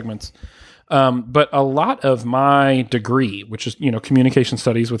previous segments, but a lot of my degree, which is, communication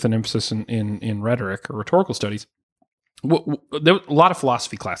studies with an emphasis in rhetoric or rhetorical studies, there were a lot of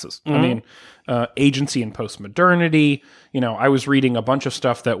philosophy classes. I mean, agency and postmodernity. I was reading a bunch of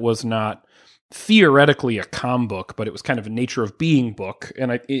stuff that was not theoretically a comm book, but it was kind of a nature of being book.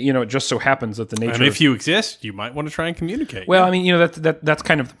 And it just so happens that the nature. And if you exist, you might want to try and communicate. Well, I mean, that's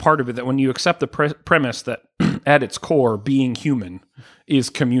kind of the part of it, that when you accept the premise that at its core, being human is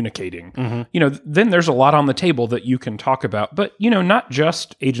communicating, then there's a lot on the table that you can talk about. But, not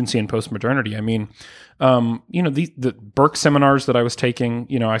just agency and postmodernity. I mean, the Burke seminars that I was taking,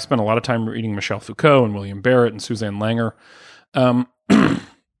 I spent a lot of time reading Michel Foucault and William Barrett and Suzanne Langer.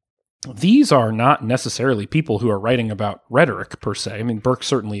 These are not necessarily people who are writing about rhetoric per se. I mean, Burke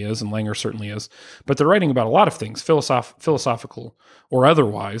certainly is, and Langer certainly is, but they're writing about a lot of things, philosophical or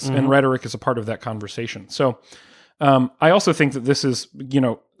otherwise, and rhetoric is a part of that conversation. So I also think that this is,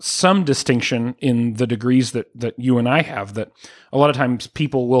 some distinction in the degrees that you and I have, that a lot of times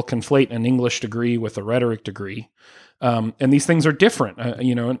people will conflate an English degree with a rhetoric degree. And these things are different,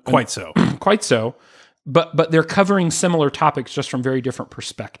 Quite so. Quite so. But they're covering similar topics just from very different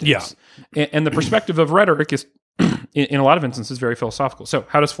perspectives. Yeah. And the perspective of rhetoric is, in a lot of instances, very philosophical. So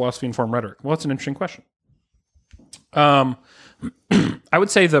how does philosophy inform rhetoric? Well, it's an interesting question. I would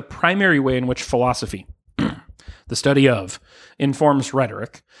say the primary way in which philosophy, the study of, informs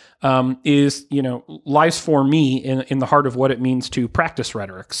rhetoric, is, lies for me in the heart of what it means to practice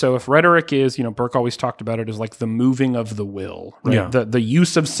rhetoric. So if rhetoric is, Burke always talked about it as like the moving of the will, right? Yeah. The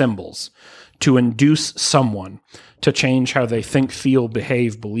use of symbols to induce someone to change how they think, feel,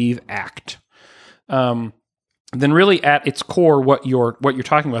 behave, believe, act. Then really at its core, what you're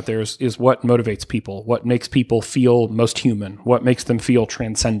talking about there is what motivates people, what makes people feel most human, what makes them feel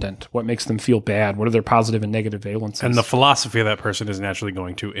transcendent, what makes them feel bad, what are their positive and negative valences. And the philosophy of that person is naturally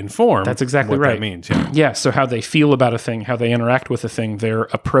going to inform That's exactly what right. that means. Yeah. Yeah, so how they feel about a thing, how they interact with a thing, their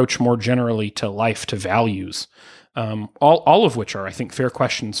approach more generally to life, to values, all of which are, I think, fair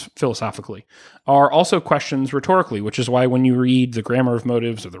questions philosophically, are also questions rhetorically, which is why when you read the grammar of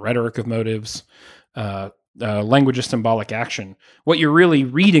motives or the rhetoric of motives, language of symbolic action, what you're really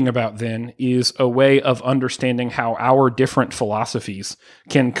reading about then is a way of understanding how our different philosophies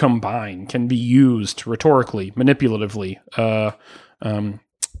can combine, can be used rhetorically, manipulatively,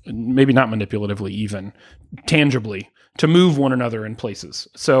 maybe not manipulatively even, tangibly, to move one another in places.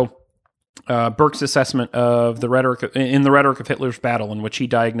 So Burke's assessment of the rhetoric of Hitler's battle, in which he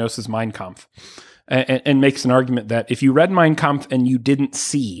diagnoses Mein Kampf, and makes an argument that if you read Mein Kampf and you didn't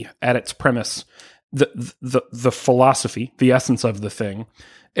see at its premise the philosophy, the essence of the thing,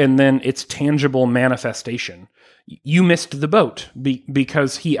 and then its tangible manifestation, you missed the boat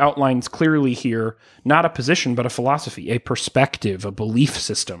because he outlines clearly here not a position but a philosophy, a perspective, a belief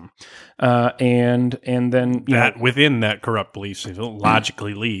system, and then within that corrupt belief system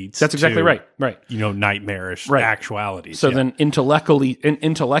logically leads. That's exactly to, right. Nightmarish actualities. So then,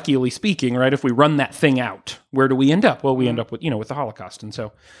 intellectually speaking, right? If we run that thing out, where do we end up? Well, we end up with with the Holocaust, and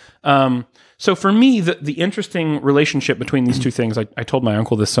so. So for me, the interesting relationship between these two things, I told my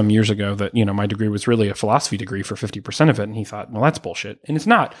uncle this some years ago that, my degree was really a philosophy degree for 50% of it. And he thought, well, that's bullshit. And it's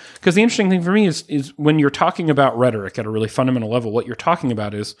not. Because the interesting thing for me is when you're talking about rhetoric at a really fundamental level, what you're talking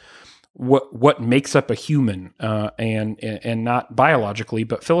about is what makes up a human, and not biologically,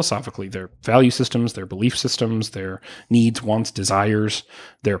 but philosophically, their value systems, their belief systems, their needs, wants, desires,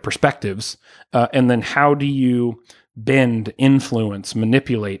 their perspectives. And then how do you bend, influence,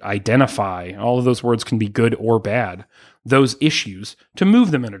 manipulate, identify, all of those words can be good or bad, those issues to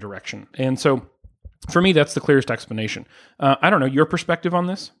move them in a direction. And so for me, that's the clearest explanation. I don't know, your perspective on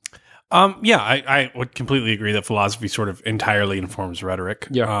this? I would completely agree that philosophy sort of entirely informs rhetoric.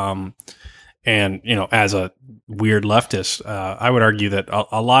 Yeah. And, as a weird leftist, I would argue that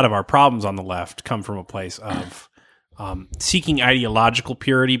a lot of our problems on the left come from a place of seeking ideological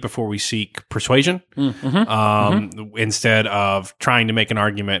purity before we seek persuasion, instead of trying to make an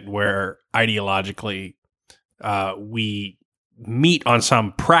argument where ideologically we meet on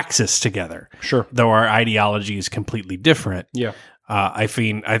some praxis together. Sure. Though our ideology is completely different. Yeah. I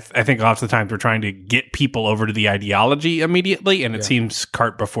think lots of the times we're trying to get people over to the ideology immediately, and it seems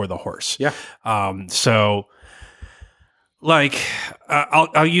cart before the horse. Yeah. I'll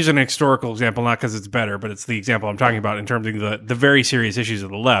use an historical example, not because it's better, but it's the example I'm talking about in terms of the very serious issues of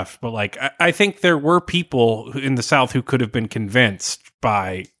the left. But I think there were people in the South who could have been convinced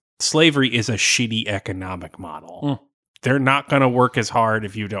by slavery is a shitty economic model. They're not going to work as hard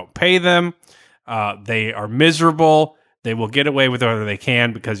if you don't pay them. They are miserable. They will get away with whatever they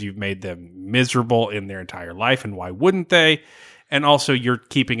can because you've made them miserable in their entire life. And why wouldn't they? And also you're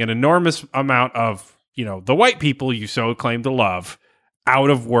keeping an enormous amount of the white people you so claim to love out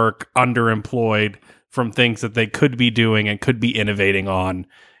of work, underemployed from things that they could be doing and could be innovating on.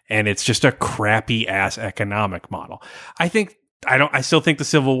 And it's just a crappy ass economic model. I still think the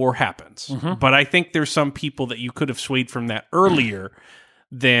Civil War happens, but I think there's some people that you could have swayed from that earlier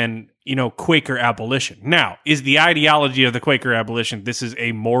than, Quaker abolition. Now, is the ideology of the Quaker abolition, this is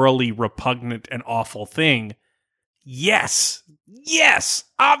a morally repugnant and awful thing? Yes.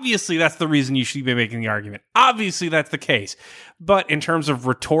 Obviously, that's the reason you should be making the argument. Obviously, that's the case. But in terms of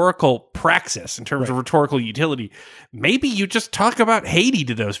rhetorical praxis, in terms of rhetorical utility, maybe you just talk about Haiti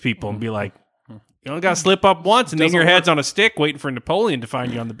to those people and be like, you only got to slip up once, and then your head's on a stick waiting for Napoleon to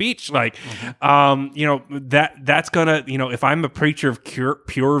find you on the beach. That's gonna, if I'm a preacher of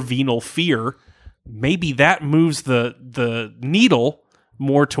pure venal fear, maybe that moves the needle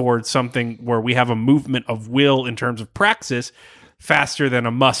more towards something where we have a movement of will in terms of praxis faster than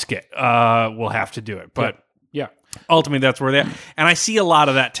a musket will have to do it. But ultimately that's where they're at. And I see a lot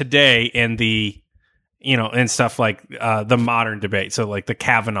of that today in the, and stuff like the modern debate. So like the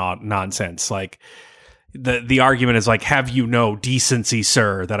Kavanaugh nonsense, like the argument is like, have you no decency,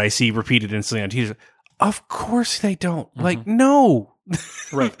 sir, that I see repeated instantly on TV. Of course they don't. Like, no,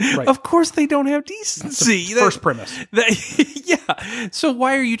 Right. Of course they don't have decency. First premise. Yeah. So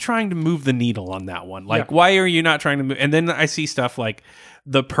why are you trying to move the needle on that one? Like, why are you not trying to move? And then I see stuff like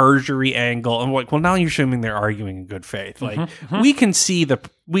the perjury angle. I'm like, well, now you're assuming they're arguing in good faith. Like, we can see the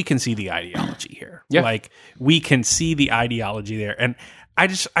ideology here. Yeah. Like, we can see the ideology there. And I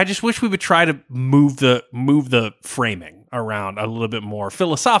just wish we would try to move the framing around a little bit more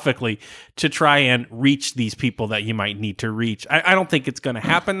philosophically to try and reach these people that you might need to reach. I don't think it's going to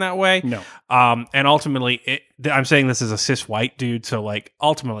happen that way. No. And ultimately, I'm saying this as a cis white dude, so like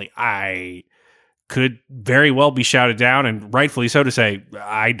ultimately, I could very well be shouted down, and rightfully so, to say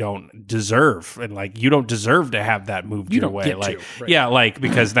I don't deserve, and like you don't deserve to have that moved your way. Like, right. Yeah, like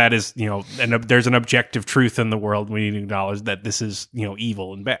because that is and there's an objective truth in the world. We need to acknowledge that this is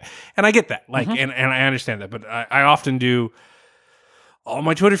evil and bad, and I get that. Like, and I understand that, but I often do. All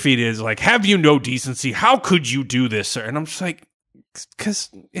my Twitter feed is like, "Have you no decency? How could you do this, sir?" And I'm just like, because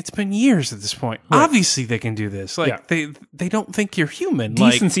it's been years at this point. Right. Obviously, they can do this. Like they don't think you're human.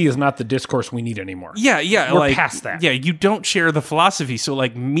 Decency is not the discourse we need anymore. Yeah, we're past that. Yeah, you don't share the philosophy, so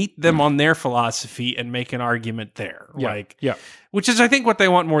like meet them on their philosophy and make an argument there. Which is I think what they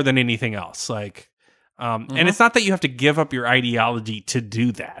want more than anything else. Like, and it's not that you have to give up your ideology to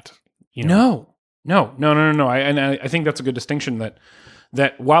do that. No. I think that's a good distinction.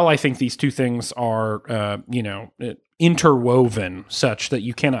 That while I think these two things are, interwoven such that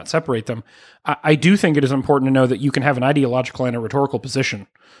you cannot separate them, I do think it is important to know that you can have an ideological and a rhetorical position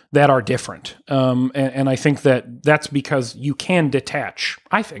that are different. And I think that that's because you can detach,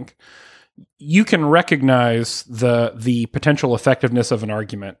 I think. You can recognize the potential effectiveness of an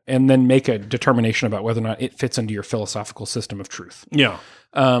argument and then make a determination about whether or not it fits into your philosophical system of truth. Yeah.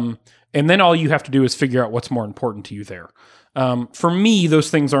 And then all you have to do is figure out what's more important to you there. For me, those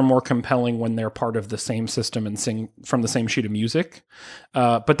things are more compelling when they're part of the same system and sing from the same sheet of music.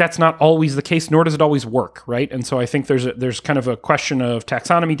 But that's not always the case, nor does it always work, right? And so I think there's kind of a question of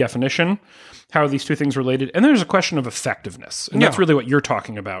taxonomy, definition, how are these two things related? And there's a question of effectiveness. And that's really what you're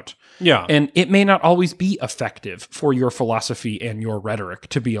talking about. Yeah. And it may not always be effective for your philosophy and your rhetoric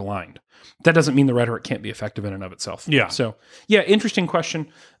to be aligned. That doesn't mean the rhetoric can't be effective in and of itself. Yeah. So, interesting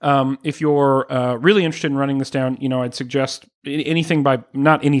question. If you're really interested in running this down, I'd suggest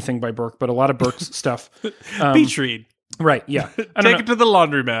not anything by Burke, but a lot of Burke's stuff. Beach read. Right, yeah. Take it to the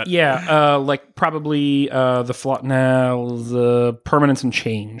laundromat. Yeah, like probably the Permanence and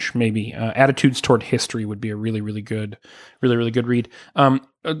Change, maybe. Attitudes Toward History would be a really, really good read.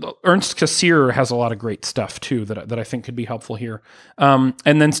 Ernst Cassirer has a lot of great stuff, too, that I think could be helpful here. And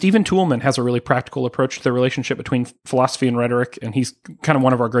then Stephen Toulmin has a really practical approach to the relationship between philosophy and rhetoric, and he's kind of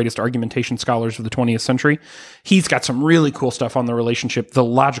one of our greatest argumentation scholars of the 20th century. He's got some really cool stuff on the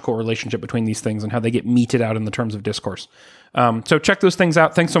logical relationship between these things and how they get meted out in the terms of discourse. So check those things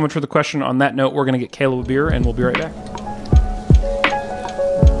out. Thanks so much for the question. On that note, we're going to get Caleb a beer, and we'll be right back.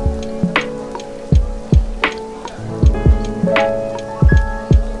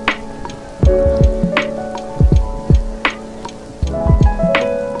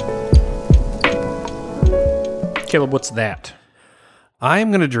 Caleb, what's that? I'm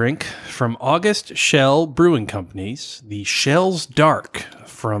going to drink from August Shell Brewing Company's the Shell's Dark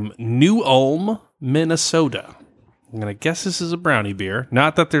from New Ulm, Minnesota. I'm going to guess this is a brownie beer.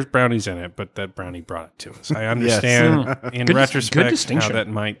 Not that there's brownies in it, but that brownie brought it to us. I understand in retrospect how that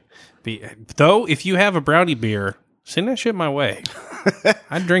might be. Though, if you have a brownie beer, send that shit my way.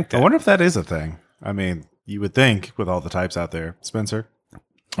 I'd drink that. I wonder if that is a thing. I mean, you would think with all the types out there. Spencer?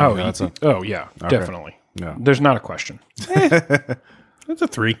 Yeah, definitely. No. There's not a question. It's a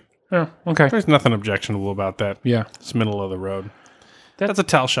 3. Yeah, okay. There's nothing objectionable about that. Yeah. It's middle of the road. That's a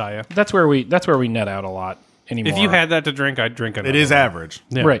Talshaya. That's where we net out a lot anymore. If you had that to drink, I'd drink it. It is average.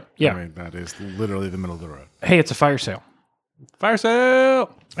 Yeah. Right, yeah. I mean, that is literally the middle of the road. Hey, it's a fire sale. Fire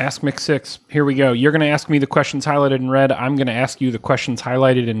sale! Ask Mick 6. Here we go. You're going to ask me the questions highlighted in red. I'm going to ask you the questions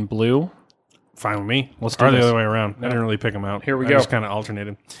highlighted in blue. Fine with me. Let's do or this. the other way around. I didn't really pick them out. Here we I go. just kind of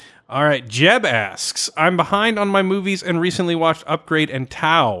alternated. All right. Jeb asks, I'm behind on my movies and recently watched Upgrade and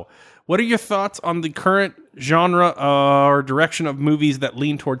Tau. What are your thoughts on the current genre or direction of movies that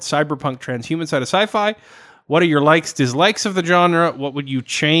lean towards cyberpunk transhuman side of sci-fi? What are your likes, dislikes of the genre? What would you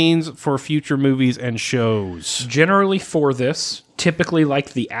change for future movies and shows? Generally for this, typically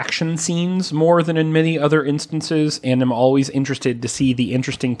like the action scenes more than in many other instances, and I'm always interested to see the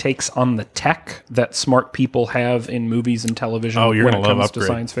interesting takes on the tech that smart people have in movies and television Oh, you're when gonna it love comes to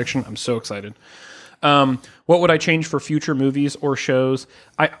Upgrade. science fiction. I'm so excited. What would I change for future movies or shows?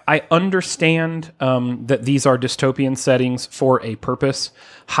 I understand that these are dystopian settings for a purpose.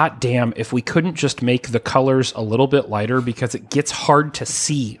 Hot damn, if we couldn't just make the colors a little bit lighter, because it gets hard to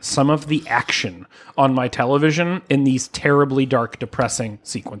see some of the action on my television in these terribly dark, depressing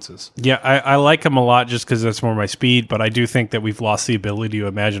sequences. Yeah, I like them a lot just because that's more my speed, but I do think that we've lost the ability to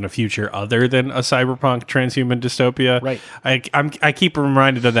imagine a future other than a cyberpunk transhuman dystopia. Right. I keep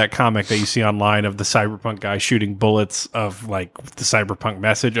reminded of that comic that you see online of the cyberpunk guy shooting bullets of like the cyberpunk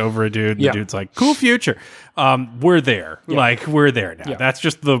message over a dude. And the dude's like, cool future. We're there. Yeah. Like, we're there now. Yeah. That's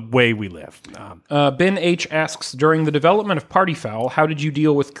just the way we live. Ben H. asks, during the development of Party Foul, how did you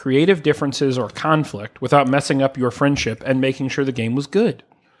deal with creative differences or conflict without messing up your friendship and making sure the game was good?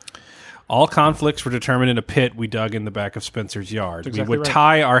 All conflicts were determined in a pit we dug in the back of Spencer's yard. Exactly we would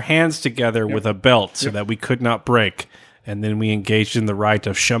tie our hands together with a belt so that we could not break. And then we engaged in the rite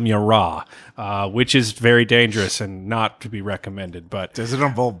of Shumya Ra, which is very dangerous and not to be recommended. But does it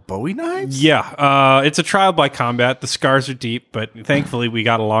involve Bowie knives? Yeah, it's a trial by combat. The scars are deep, but thankfully we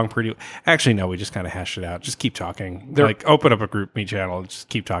got along pretty. Actually, no, we just kind of hashed it out. Just keep talking. Open up a group me channel and just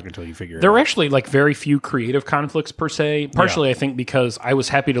keep talking until you figure it out. There were actually like very few creative conflicts per se. Partially, I think because I was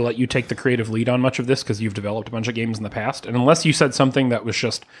happy to let you take the creative lead on much of this because you've developed a bunch of games in the past, and unless you said something that was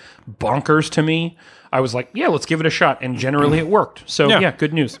just bonkers to me, I was like, yeah, let's give it a shot. And generally it worked. So, yeah,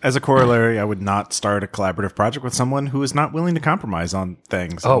 good news. As a corollary, I would not start a collaborative project with someone who is not willing to compromise on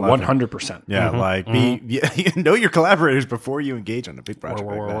things. Oh, 100%. Yeah, know your collaborators before you engage on a big project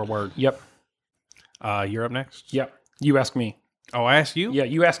Word. Yep. You're up next? Yep. You ask me. Oh, I asked you? Yeah,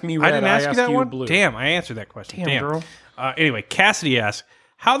 you asked me red. I didn't ask you that one? Blue. Damn, I answered that question. Damn. Girl. Anyway, Cassidy asks,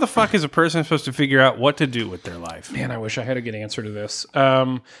 how the fuck is a person supposed to figure out what to do with their life? Man, I wish I had a good answer to this.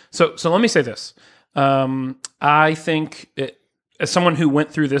 So let me say this. I think as someone who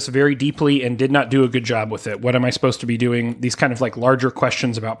went through this very deeply and did not do a good job with it, what am I supposed to be doing? These kind of like larger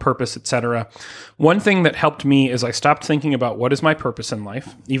questions about purpose, etc. One thing that helped me is I stopped thinking about what is my purpose in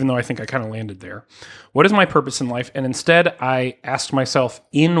life, even though I think I kind of landed there. What is my purpose in life? And instead, I asked myself,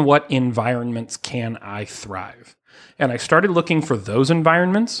 in what environments can I thrive? And I started looking for those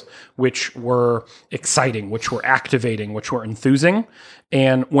environments which were exciting, which were activating, which were enthusing.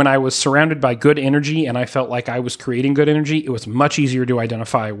 And when I was surrounded by good energy and I felt like I was creating good energy, it was much easier to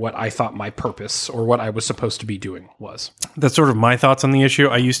identify what I thought my purpose or what I was supposed to be doing was. That's sort of my thoughts on the issue.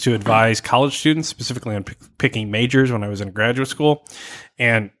 I used to advise college students, specifically on picking majors when I was in graduate school.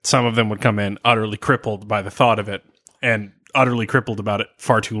 And some of them would come in utterly crippled by the thought of it and utterly crippled about it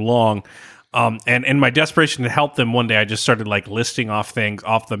far too long. And in my desperation to help them, one day I just started like listing off things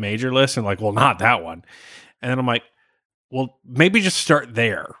off the major list and like, well, not that one. And then I'm like, well, maybe just start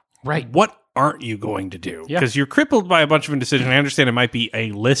there. Right. What aren't you going to do? Yeah. Because you're crippled by a bunch of indecision. I understand it might be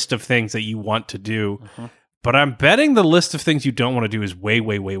a list of things that you want to do, but I'm betting the list of things you don't want to do is way,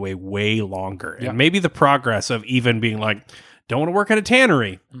 way, way, way, way longer. And maybe the progress of even being like, don't want to work at a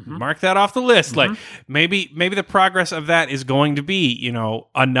tannery. Mark that off the list. Like maybe the progress of that is going to be,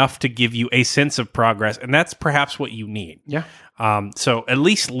 enough to give you a sense of progress. And that's perhaps what you need. Yeah. So at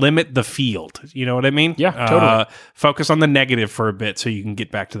least limit the field. You know what I mean? Yeah, totally. Focus on the negative for a bit so you can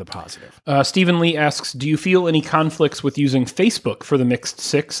get back to the positive. Stephen Lee asks, do you feel any conflicts with using Facebook for the Mixed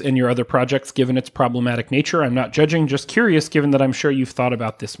Six in your other projects, given its problematic nature? I'm not judging, just curious, given that I'm sure you've thought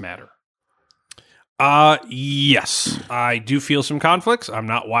about this matter. Yes, I do feel some conflicts. I'm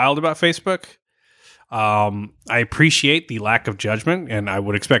not wild about Facebook. I appreciate the lack of judgment, and I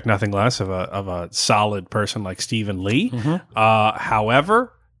would expect nothing less of a solid person like Stephen Lee.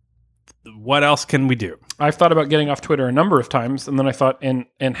 However, what else can we do? I've thought about getting off Twitter a number of times, and then I thought, and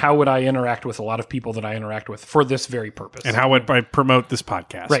how would I interact with a lot of people that I interact with for this very purpose? And how would I promote this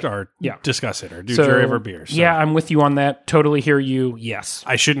podcast or discuss it or do Jury Over Beer? So. Yeah, I'm with you on that. Totally hear you. Yes.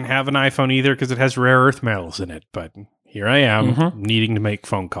 I shouldn't have an iPhone either because it has rare earth metals in it, but here I am needing to make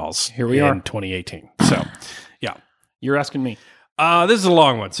phone calls. Here we are in 2018. So, yeah. You're asking me. This is a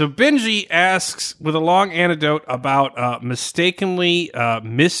long one. So Benji asks with a long anecdote about mistakenly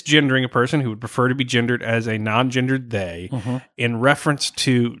misgendering a person who would prefer to be gendered as a non-gendered they in reference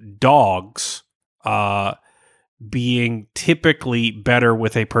to dogs being typically better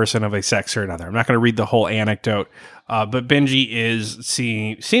with a person of a sex or another. I'm not going to read the whole anecdote, but Benji is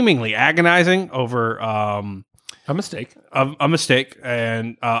seemingly agonizing over a mistake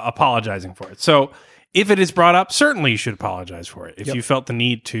and apologizing for it. So if it is brought up, certainly you should apologize for it. If you felt the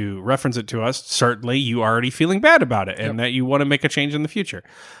need to reference it to us, certainly you are already feeling bad about it and that you want to make a change in the future.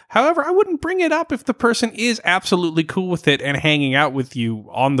 However, I wouldn't bring it up if the person is absolutely cool with it and hanging out with you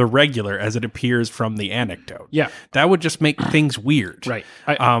on the regular as it appears from the anecdote. Yeah. That would just make things weird. Right.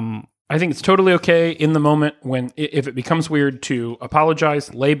 I think it's totally okay in the moment when, if it becomes weird, to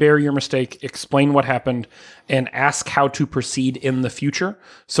apologize, lay bare your mistake, explain what happened, and ask how to proceed in the future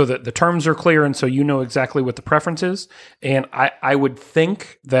so that the terms are clear and so you know exactly what the preference is. And I would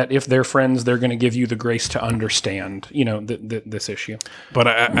think that if they're friends, they're going to give you the grace to understand, this issue. But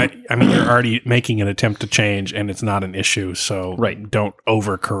I mean, you're already making an attempt to change, and it's not an issue, so don't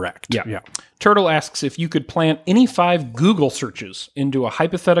overcorrect. Yeah. Turtle asks if you could plant any 5 Google searches into a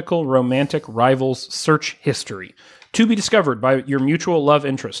hypothetical romantic rival's search history to be discovered by your mutual love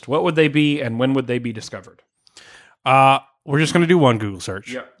interest. What would they be, and when would they be discovered? We're just going to do one Google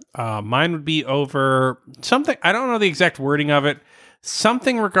search. Yeah. Mine would be over something, I don't know the exact wording of it,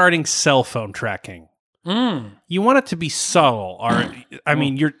 something regarding cell phone tracking. You want it to be subtle, or I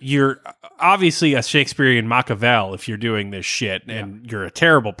mean, you're obviously a Shakespearean Machiavel if you're doing this shit, and you're a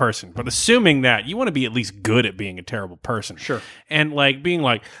terrible person. But assuming that, you want to be at least good at being a terrible person. Sure. And like being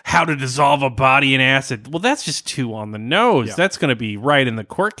like, how to dissolve a body in acid. Well, that's just too on the nose. Yeah. That's going to be right in the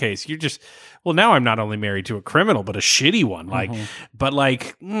court case. You're just, well, now I'm not only married to a criminal, but a shitty one. Like, but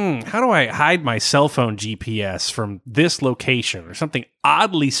like, how do I hide my cell phone GPS from this location or something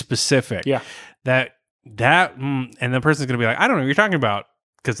oddly specific? Yeah. And the person's going to be like, I don't know what you're talking about,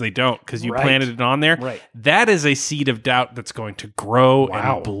 because they don't, because you planted it on there. Right. That is a seed of doubt that's going to grow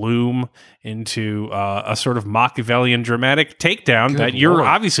and bloom into a sort of Machiavellian dramatic takedown that you're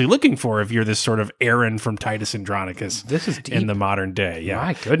obviously looking for if you're this sort of Aaron from Titus Andronicus. This is deep. In the modern day. Yeah.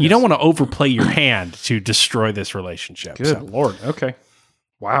 My goodness. You don't want to overplay your hand to destroy this relationship. Good Lord. Okay.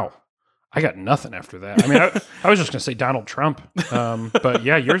 Wow. I got nothing after that. I mean, I was just going to say Donald Trump. But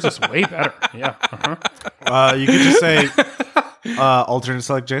yeah, yours is way better. Yeah. You could just say alternate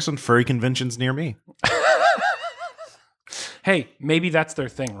select Jason, furry conventions near me. Hey, maybe that's their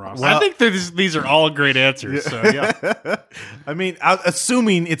thing, Ross. Well, I think these are all great answers. So yeah. I mean,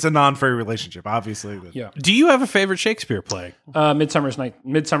 assuming it's a non-furry relationship, obviously. Yeah. Do you have a favorite Shakespeare play? Midsummer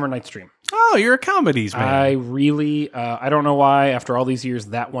Night's Dream. Oh, you're a comedies man. I really, I don't know why. After all these years,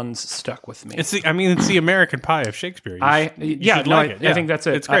 that one's stuck with me. It's the American Pie of Shakespeare. I think that's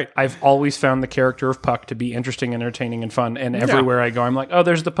it. It's great. I've always found the character of Puck to be interesting, entertaining, and fun. And everywhere I go, I'm like, oh,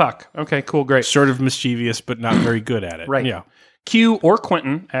 there's the Puck. Okay, cool, great. Sort of mischievous, but not very good at it. Right. Yeah. Q or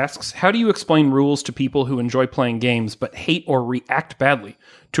Quentin asks, how do you explain rules to people who enjoy playing games but hate or react badly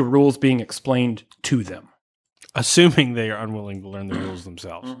to rules being explained to them? Assuming they are unwilling to learn the rules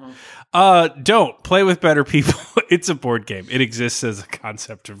themselves. Don't play with better people. It's a board game. It exists as a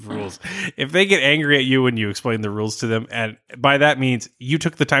concept of rules. If they get angry at you when you explain the rules to them, and by that means you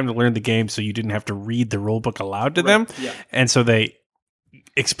took the time to learn the game so you didn't have to read the rule book aloud to them, and so they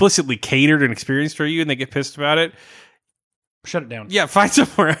explicitly catered an experience for you and they get pissed about it, shut it down. Yeah, find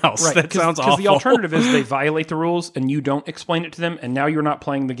somewhere else. Right. That sounds awful. Because the alternative is they violate the rules and you don't explain it to them, and now you're not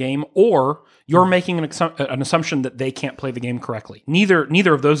playing the game, or you're making an assumption that they can't play the game correctly.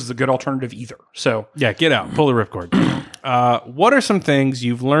 Neither of those is a good alternative either. So yeah, get out. Pull the ripcord. What are some things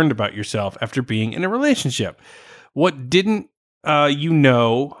you've learned about yourself after being in a relationship? What didn't you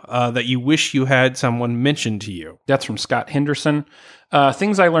know that you wish you had someone mention to you? That's from Scott Henderson.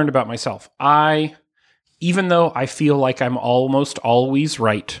 Things I learned about myself. Even though I feel like I'm almost always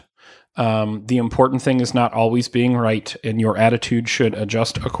right, the important thing is not always being right, and your attitude should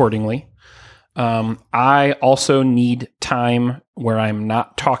adjust accordingly. I also need time where I'm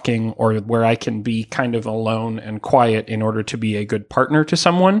not talking or where I can be kind of alone and quiet in order to be a good partner to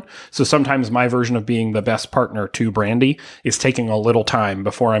someone. So sometimes my version of being the best partner to Brandy is taking a little time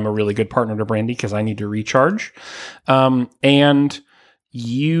before I'm a really good partner to Brandy because I need to recharge. And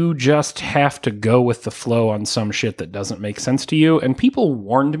you just have to go with the flow on some shit that doesn't make sense to you. And people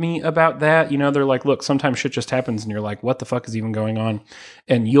warned me about that. You know, they're like, look, sometimes shit just happens and you're like, what the fuck is even going on?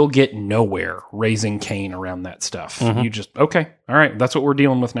 And you'll get nowhere raising Cain around that stuff. You just, okay, all right, that's what we're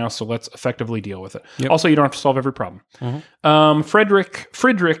dealing with now. So let's effectively deal with it. Yep. Also, you don't have to solve every problem.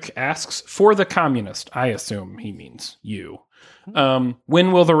 Friedrich asks, for the communist, I assume he means you.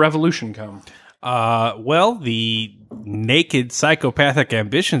 When will the revolution come? Well, the naked psychopathic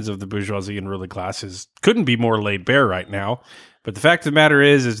ambitions of the bourgeoisie and ruling classes couldn't be more laid bare right now. But the fact of the matter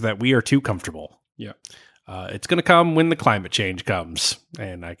is that we are too comfortable. Yeah. It's going to come when the climate change comes.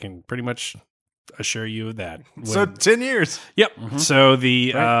 And I can pretty much assure you of that. So 10 years. Yep. So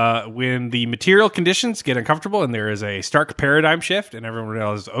when the material conditions get uncomfortable and there is a stark paradigm shift and everyone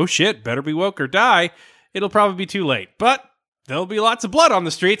realizes, oh shit, better be woke or die, it'll probably be too late. But there'll be lots of blood on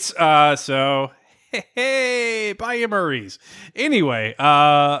the streets, so hey, buy your Murrays. Anyway,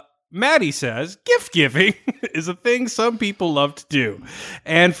 Maddie says, gift giving is a thing some people love to do,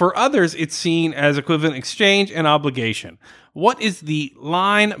 and for others, it's seen as equivalent exchange and obligation. What is the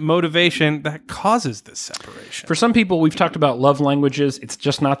line motivation that causes this separation? For some people, we've talked about love languages. It's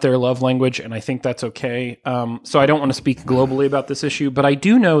just not their love language, and I think that's okay. So I don't want to speak globally about this issue, but I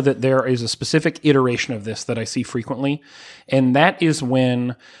do know that there is a specific iteration of this that I see frequently, and that is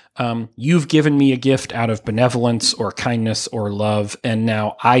when you've given me a gift out of benevolence or kindness or love, and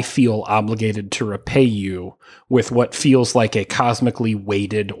now I feel obligated to repay you with what feels like a cosmically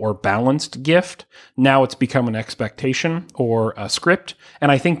weighted or balanced gift. Now it's become an expectation or a script,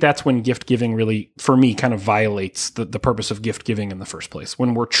 and I think that's when gift giving really, for me, kind of violates the purpose of gift giving in the first place,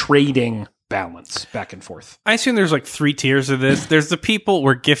 when we're trading balance back and forth. I assume there's like 3 tiers of this. There's the people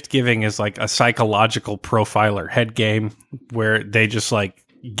where gift giving is like a psychological profiler head game where they just like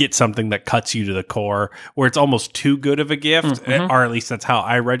get something that cuts you to the core, where it's almost too good of a gift, or at least that's how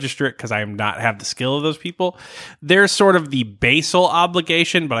I register it because I am not have the skill of those people. There's sort of the basal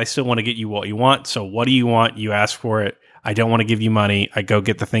obligation, but I still want to get you what you want. So what do you want? You ask for it. I don't want to give you money. I go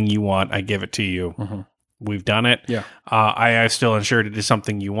get the thing you want. I give it to you. We've done it. Yeah. I still ensured it is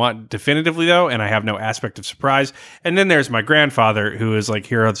something you want definitively, though, and I have no aspect of surprise. And then there's my grandfather, who is like,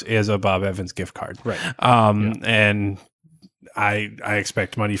 here is a Bob Evans gift card. Right. And I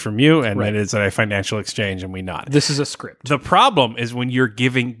expect money from you, and it is a financial exchange, and we nod. This is a script. The problem is when you're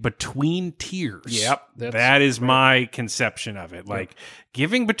giving between tiers. Yep. That is my conception of it. Like,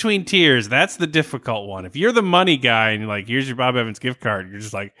 giving between tiers, that's the difficult one. If you're the money guy and you're like, here's your Bob Evans gift card, you're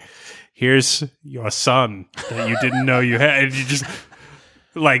just like, here's your son that you didn't know you had. And you just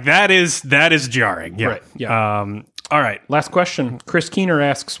like, that is jarring. Yeah. Right. Yeah. All right. Last question. Chris Keener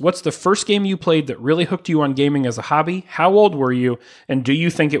asks, what's the first game you played that really hooked you on gaming as a hobby? How old were you? And do you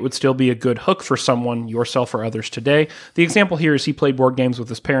think it would still be a good hook for someone, yourself or others today? The example here is he played board games with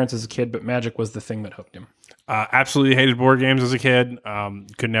his parents as a kid, but Magic was the thing that hooked him. Absolutely hated board games as a kid.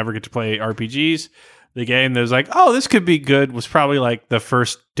 Could never get to play RPGs. The game that was like, oh, this could be good was probably like the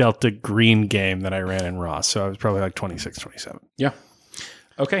first Delta Green game that I ran in Ross. So I was probably like 26, 27. Yeah.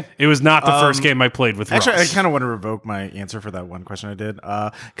 Okay. It was not the first game I played with Ross. Actually, I kind of want to revoke my answer for that one question I did.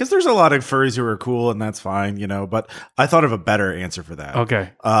 Because there's a lot of furries who are cool, and that's fine, but I thought of a better answer for that. Okay.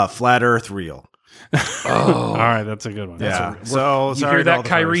 Flat Earth Real. All right, that's a good one. Yeah. So You sorry hear to that, all the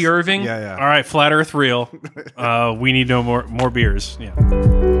Kyrie furries. Irving? Yeah. All right, Flat Earth Real. We need no more beers. Yeah.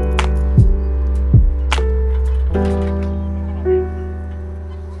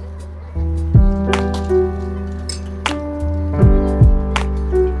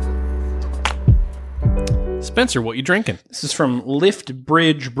 Spencer, what you drinking? This is from Lift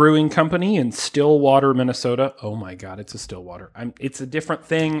Bridge Brewing Company in Stillwater, Minnesota. Oh my God, it's a Stillwater. It's a different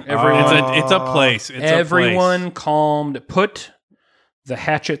thing. Everyone, It's a place. It's everyone a place. calmed. Put the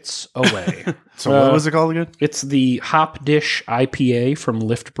hatchets away. So what was it called again? It's the Hop Dish IPA from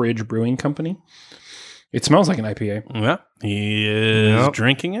Lift Bridge Brewing Company. It smells like an IPA. Yeah, he is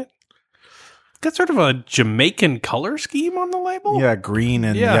drinking it. Got sort of a Jamaican color scheme on the label. Yeah, green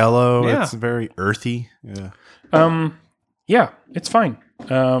and Yeah. yellow. Yeah. It's very earthy. Yeah. Yeah, it's fine.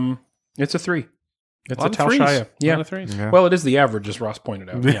 It's a 3. It's a Lot of threes. Talshaya. Yeah. Lot of threes. Yeah. Well, it is the average, as Ross pointed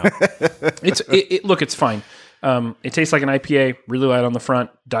out. Yeah. Look, it's fine. It tastes like an IPA, really light on the front,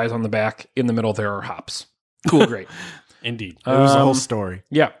 dies on the back. In the middle, there are hops. Cool, great. Indeed. It was the whole story.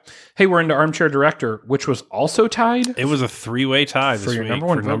 Yeah. Hey, we're into Armchair Director, which was also tied It was a 3-way tie this for your week number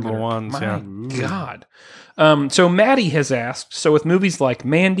one for vote number getter. ones. My Yeah. God. So Maddie has asked, so with movies like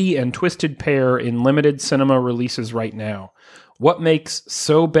Mandy and Twisted Pair in limited cinema releases right now, what makes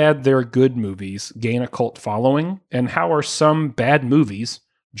So Bad They're Good movies gain a cult following, and how are some bad movies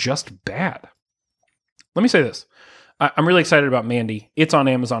just bad? Let me say this. I'm really excited about Mandy. It's on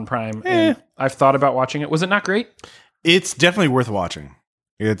Amazon Prime, and I've thought about watching it. Was it not great? It's definitely worth watching.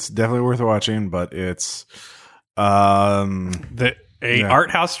 But it's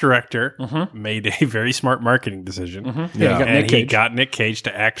Art house director made a very smart marketing decision. Yeah, you got Nick And he Cage. got Nick Cage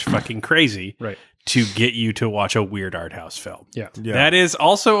to act fucking crazy Right. to get you to watch a weird art house film. Yeah. That is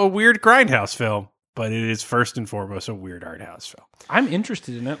also a weird grindhouse film, but it is first and foremost a weird art house film. I'm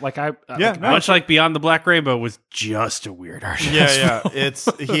interested in it. Like Much like Beyond the Black Rainbow was just a weird art house film.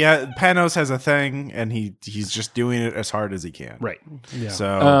 Panos has a thing, and he's just doing it as hard as he can. right. Yeah.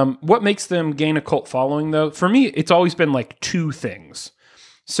 So What makes them gain a cult following, though? For me, it's always been like 2 things.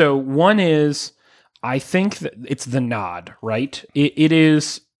 So one is, I think that it's the nod, right? It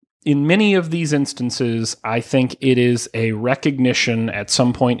is, in many of these instances, I think it is a recognition at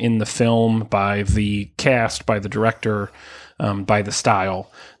some point in the film by the cast, by the director, by the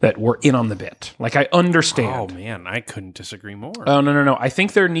style, that we're in on the bit. Like, I understand. Oh man, I couldn't disagree more. Oh, no. I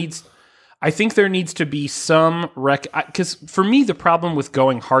think there needs to be some because for me, the problem with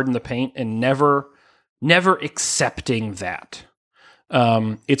going hard in the paint and never never accepting that.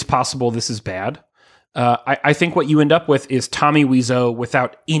 It's possible this is bad. I think what you end up with is Tommy Wiseau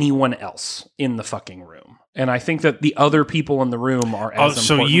without anyone else in the fucking room. And I think that the other people in the room are as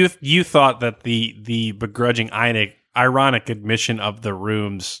important. So you thought that the begrudging ironic admission of the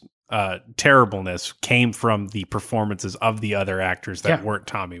room's terribleness came from the performances of the other actors that weren't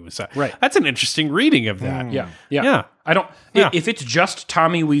Tommy Wiseau. Right. That's an interesting reading of that. Yeah. I don't. If it's just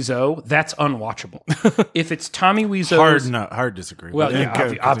Tommy Wiseau, that's unwatchable. If it's Tommy Wiseau's hard disagree. Well,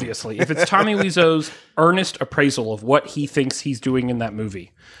 obviously, if it's Tommy Wiseau's earnest appraisal of what he thinks he's doing in that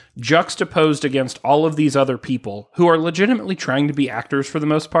movie, juxtaposed against all of these other people who are legitimately trying to be actors for the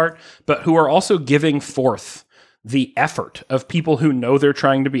most part, but who are also giving forth the effort of people who know they're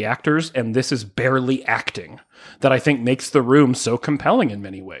trying to be actors, and this is barely acting, that I think makes the room so compelling in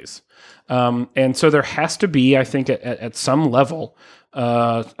many ways. And so there has to be, I think, at some level,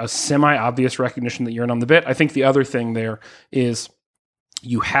 a semi-obvious recognition that you're in on the bit. I think the other thing there is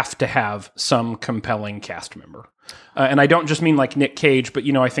you have to have some compelling cast member. And I don't just mean like Nick Cage, but,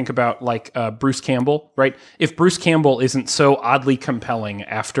 I think about like Bruce Campbell, right? If Bruce Campbell isn't so oddly compelling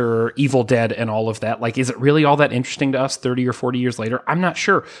after Evil Dead and all of that, like, is it really all that interesting to us 30 or 40 years later? I'm not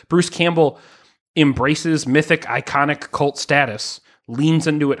sure. Bruce Campbell embraces mythic, iconic cult status, leans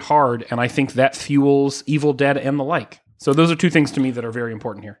into it hard, and I think that fuels Evil Dead and the like. So those are two things to me that are very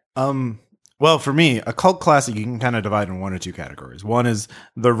important here. Well, for me, a cult classic you can kind of divide in one or two categories. One is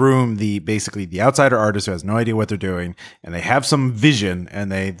The Room, basically the outsider artist who has no idea what they're doing, and they have some vision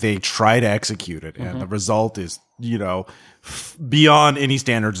and they try to execute it, and the result is beyond any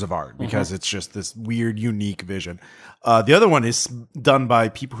standards of art because it's just this weird, unique vision. The other one is done by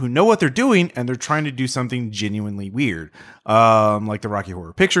people who know what they're doing and they're trying to do something genuinely weird, like the Rocky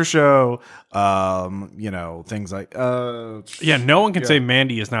Horror Picture Show, things like no one can say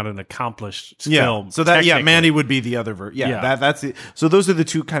Mandy is not an accomplished film. So that Mandy would be the other that's it. So those are the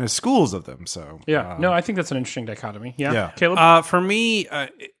two kind of schools of them. So I think that's an interesting dichotomy. Caleb? For me, I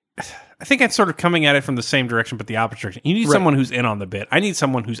think I'm sort of coming at it from the same direction, but the opposite direction. You need someone who's in on the bit. I need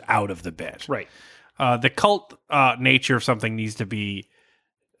someone who's out of the bit. Right. The cult nature of something needs to be,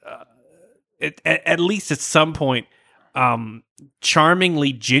 at least at some point,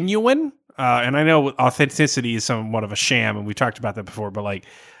 charmingly genuine. And I know authenticity is somewhat of a sham, and we talked about that before, but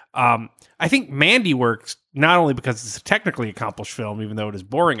I think Mandy works not only because it's a technically accomplished film, even though it is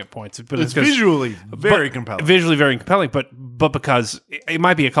boring at points, but it's visually very compelling. Visually very compelling, but because it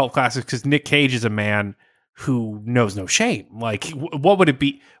might be a cult classic because Nick Cage is a man who knows no shame. Like, what would it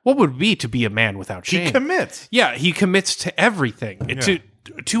be? What would it be to be a man without shame? He commits. Yeah, he commits to everything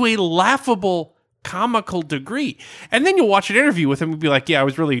to a laughable, comical degree. And then you'll watch an interview with him and be like, yeah, I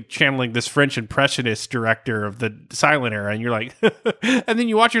was really channeling this French impressionist director of the silent era. And you're like, and then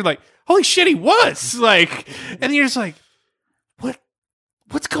you watch, you're like, holy shit, he was like, and then you're just like,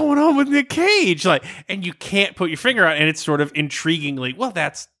 what's going on with Nick Cage? Like, and you can't put your finger on it, and it's sort of intriguingly, well,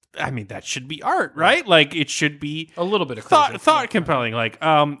 that should be art, right? Like, it should be a little bit of thought compelling. Like,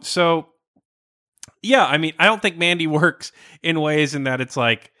 so yeah, I mean, I don't think Mandy works in ways in that it's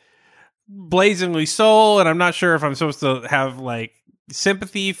like blazingly soul, and I'm not sure if I'm supposed to have like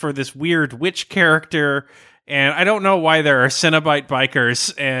sympathy for this weird witch character, and I don't know why there are Cenobite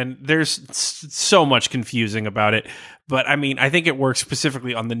bikers, and there's so much confusing about it. But I mean, I think it works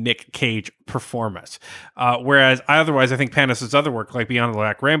specifically on the Nick Cage performance. Whereas I think Panis's other work, like Beyond the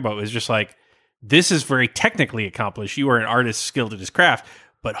Black Rainbow, is just like, this is very technically accomplished. You are an artist skilled at his craft,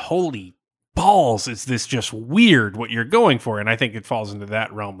 but holy balls, is this just weird what you're going for? And I think it falls into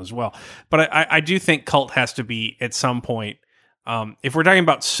that realm as well. But I do think cult has to be at some point, if we're talking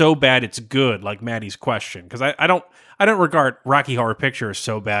about so bad it's good, like Maddie's question, because I don't regard Rocky Horror Picture as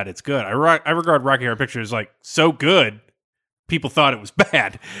so bad it's good. I regard Rocky Horror Picture as like so good people thought it was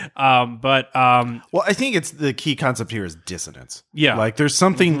bad. Well, I think it's the key concept here is dissonance. Yeah. Like there's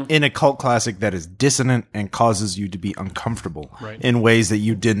something in a cult classic that is dissonant and causes you to be uncomfortable in ways that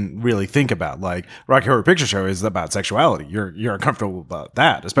you didn't really think about. Like Rocky Horror Picture Show is about sexuality. You're uncomfortable about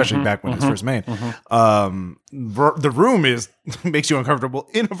that, especially back when it was first made. The Room makes you uncomfortable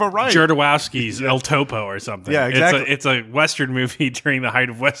in a variety. Jodorowsky's El Topo or something. Yeah, exactly. It's a Western movie during the height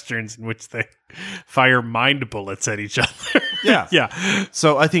of Westerns in which they fire mind bullets at each other. Yeah. Yeah.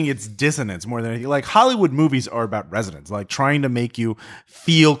 So I think it's dissonance more than anything. Like Hollywood movies are about resonance, like trying to make you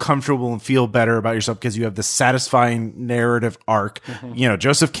feel comfortable and feel better about yourself because you have the satisfying narrative arc. You know,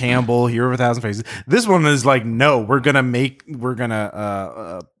 Joseph Campbell, Hero of a Thousand Faces. This one is like, no, we're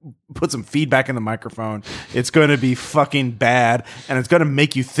gonna put some feedback in the microphone. It's going to be fucking bad, and it's going to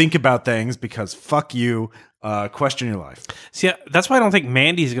make you think about things because fuck you. Question your life. See, that's why I don't think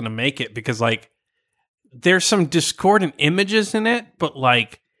Mandy's going to make it, because like there's some discordant images in it, but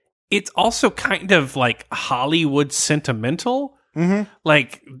like it's also kind of like Hollywood sentimental.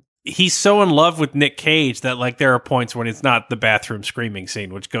 Like he's so in love with Nick Cage that like there are points when it's not the bathroom screaming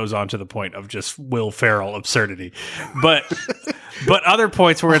scene, which goes on to the point of just Will Ferrell absurdity. But other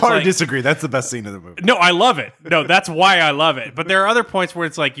points where it's Hard like, to disagree. That's the best scene of the movie. no, I love it. No, that's why I love it. But there are other points where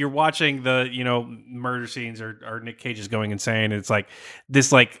it's like you're watching the, murder scenes or Nick Cage is going insane. And it's like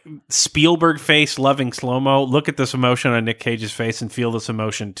this like Spielberg face loving slow-mo. Look at this emotion on Nick Cage's face and feel this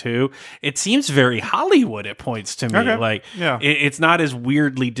emotion too. It seems very Hollywood at points to me. Okay. Like Yeah. it's not as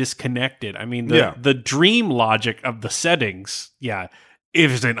weirdly disconnected. I mean, the dream logic of the settings,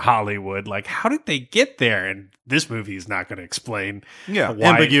 isn't Hollywood. Like, how did they get there? And this movie is not going to explain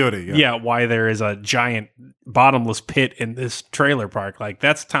ambiguity. why there is a giant bottomless pit in this trailer park. Like,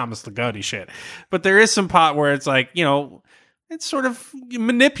 that's Thomas Ligotti shit. But there is some pot where it's like, it's sort of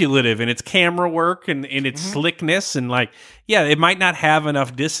manipulative in its camera work and in its slickness. And like, it might not have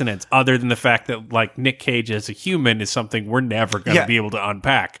enough dissonance other than the fact that like Nick Cage as a human is something we're never going to be able to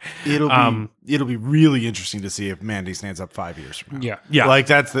unpack. It'll be really interesting to see if Mandy stands up 5 years from now. Yeah. Like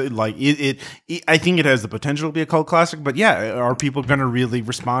that's I think it has the potential to be a cult classic, but are people going to really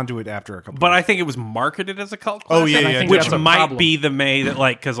respond to it after a couple? But I think it was marketed as a cult Oh, classic. yeah, which that's a might problem. be the May that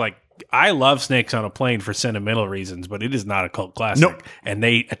like, cause like, I love Snakes on a Plane for sentimental reasons, but it is not a cult classic. Nope. And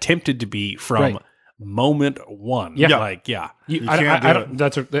they attempted to be from moment one. Yeah. Like, You can't do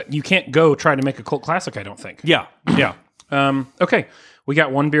don't. You can't go try to make a cult classic. I don't think. Yeah. Okay, we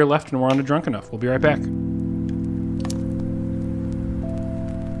got one beer left, and we're on to Drunk Enough. We'll be right back.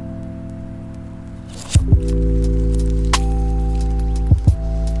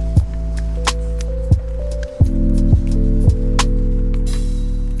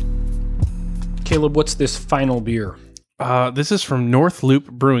 Caleb, what's this final beer? This is from North Loop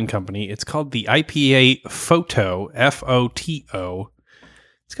Brewing Company. It's called the IPA Photo, F-O-T-O.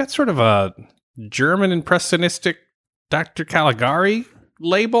 It's got sort of a German impressionistic Dr. Caligari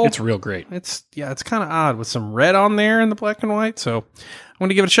label. It's real great. It's kind of odd with some red on there in the black and white. So I'm going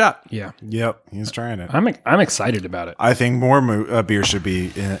to give it a shot. Yeah, Yep, he's trying it. I'm excited about it, I think more beer should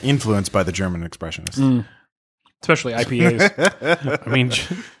be influenced by the German expressionists. especially IPAs. I mean,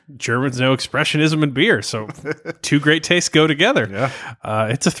 Germans know expressionism and beer, so two great tastes go together. Yeah.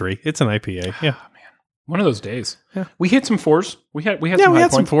 It's a 3. It's an IPA. Yeah. One of those days. Yeah. We hit some 4s. We had Yeah, some we high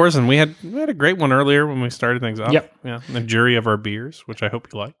had some points. 4s, and we had a great one earlier when we started things off. Yep. Yeah. The jury of our beers, which I hope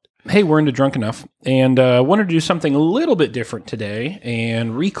you liked. Hey, we're into Drunk Enough, and wanted to do something a little bit different today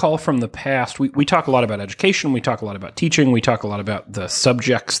and recall from the past. We talk a lot about education, we talk a lot about teaching, we talk a lot about the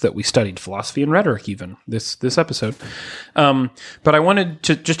subjects that we studied, philosophy and rhetoric even, this episode. But I wanted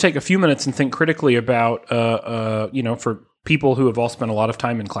to just take a few minutes and think critically about, for people who have all spent a lot of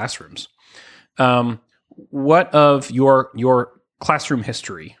time in classrooms. What of your classroom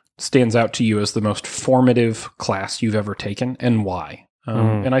history stands out to you as the most formative class you've ever taken, and why?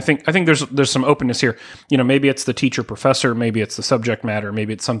 And I think there's some openness here. Maybe it's the teacher professor, maybe it's the subject matter,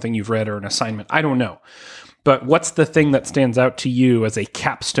 maybe it's something you've read or an assignment. I don't know. But what's the thing that stands out to you as a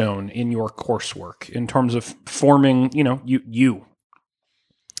capstone in your coursework in terms of forming, you?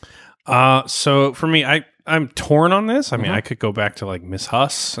 So for me, I'm torn on this. I mean, I could go back to like Miss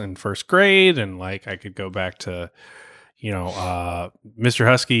Huss in first grade, and like I could go back to Mr.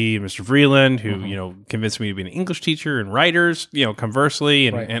 Husky, Mr. Vreeland, who, convinced me to be an English teacher, and writers, conversely,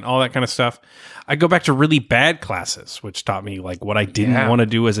 and all that kind of stuff. I go back to really bad classes, which taught me like what I didn't want to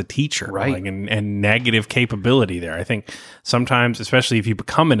do as a teacher, like, and negative capability there. I think sometimes, especially if you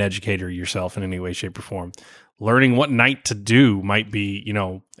become an educator yourself in any way, shape, or form, learning what night to do might be,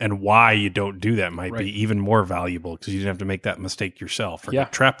 and why you don't do that might be even more valuable, because you didn't have to make that mistake yourself or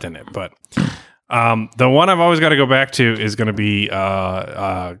get trapped in it. But the one I've always got to go back to is going to be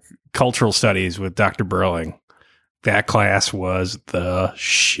cultural studies with Dr. Burling. That class was the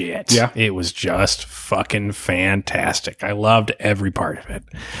shit. Yeah. It was just fucking fantastic. I loved every part of it,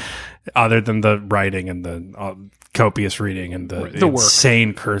 other than the writing and the copious reading and the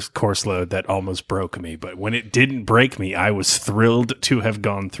insane course load that almost broke me. But when it didn't break me, I was thrilled to have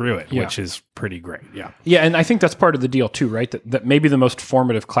gone through it, which is pretty great. Yeah. Yeah, and I think that's part of the deal too, right? That maybe the most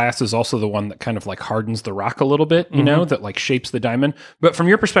formative class is also the one that kind of like hardens the rock a little bit, that like shapes the diamond. But from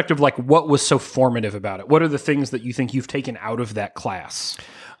your perspective, like what was so formative about it? What are the things that you think you've taken out of that class?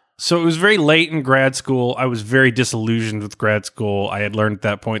 So it was very late in grad school. I was very disillusioned with grad school. I had learned at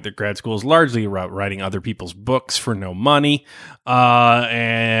that point that grad school is largely about writing other people's books for no money,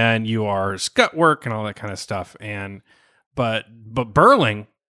 and you are scut work and all that kind of stuff. But Burling,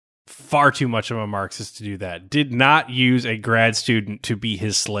 far too much of a Marxist to do that, did not use a grad student to be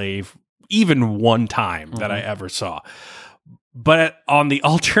his slave even one time that I ever saw. But on the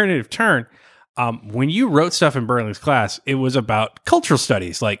alternative turn, when you wrote stuff in Berling's class, it was about cultural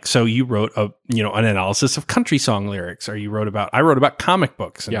studies. Like, so you wrote an analysis of country song lyrics, or I wrote about comic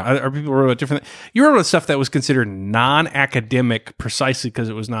books, and other people wrote about different. You wrote about stuff that was considered non-academic precisely because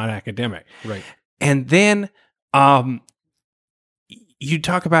it was non-academic, right? And then, you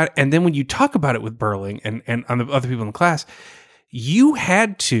talk about it, and then when you talk about it with Berling and on the other people in the class, you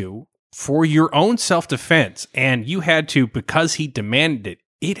had to, for your own self-defense, and you had to, because he demanded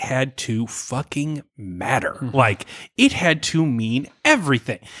it had to fucking matter. Like, it had to mean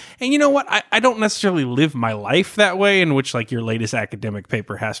everything. And you know what? I don't necessarily live my life that way, in which, like, your latest academic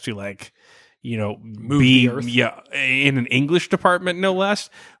paper has to, like, move the earth. Yeah, in an English department, no less.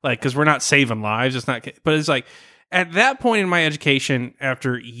 Like, because we're not saving lives. It's not, but it's like, at that point in my education,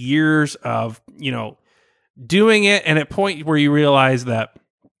 after years of, doing it, and at a point where you realize that,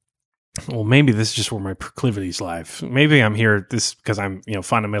 well, maybe this is just where my proclivities lie. Maybe I'm here because I'm,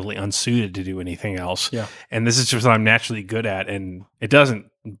 fundamentally unsuited to do anything else. Yeah. And this is just what I'm naturally good at, and it doesn't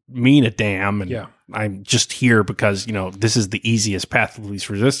mean a damn. And I'm just here because, this is the easiest path of least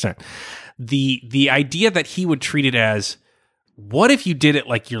resistance. The idea that he would treat it as, what if you did it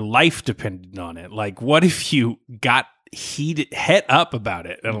like your life depended on it? Like, what if you got het up about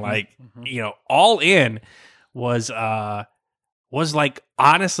it? And all in was like,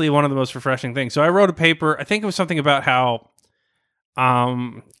 honestly, one of the most refreshing things. So I wrote a paper, I think it was something about how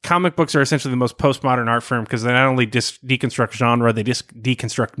comic books are essentially the most postmodern art form, because they not only deconstruct genre, they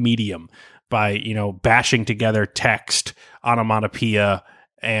deconstruct medium by, bashing together text, onomatopoeia,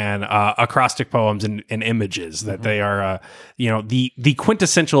 and acrostic poems and images, that they are, the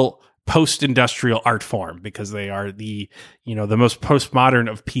quintessential post-industrial art form, because they are the most postmodern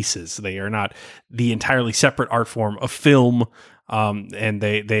of pieces. They are not the entirely separate art form of film. And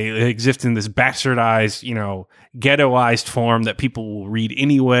they exist in this bastardized, ghettoized form that people will read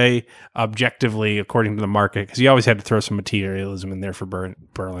anyway, objectively, according to the market, because you always had to throw some materialism in there for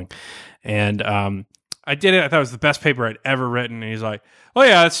Berling. And I did it. I thought it was the best paper I'd ever written. And he's like, oh,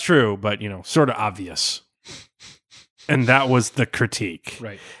 yeah, that's true, but, sort of obvious. And that was the critique.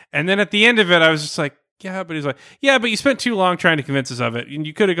 Right. And then at the end of it, I was just like, yeah, but he's like, yeah, but you spent too long trying to convince us of it. And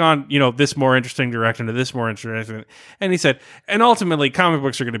you could have gone, this more interesting direction to this more interesting. And he said, and ultimately, comic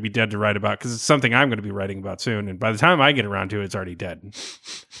books are going to be dead to write about, because it's something I'm going to be writing about soon. And by the time I get around to it, it's already dead.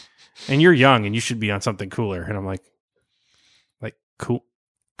 And you're young and you should be on something cooler. And I'm like,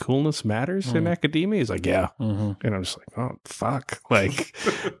 coolness matters in academia? He's like, yeah. And I'm just like, oh, fuck. Like,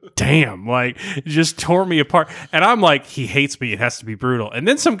 damn. Like, it just tore me apart. And I'm like, he hates me. It has to be brutal. And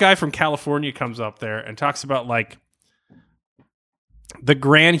then some guy from California comes up there and talks about, like, the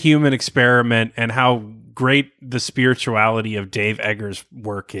grand human experiment and how great the spirituality of Dave Eggers'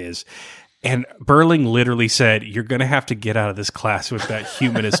 work is. And Berling literally said, you're going to have to get out of this class with that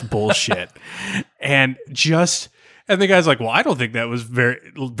humanist bullshit. And the guy's like, well, I don't think that was very,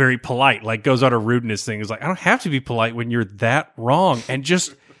 very polite. Like, goes on a rudeness thing. He's like, I don't have to be polite when you're that wrong. And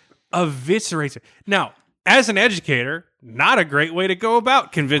just eviscerates it. Now, as an educator, not a great way to go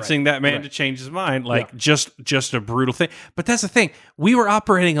about convincing that man to change his mind. Like, just a brutal thing. But that's the thing. We were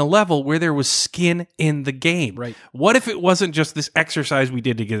operating a level where there was skin in the game. Right. What if it wasn't just this exercise we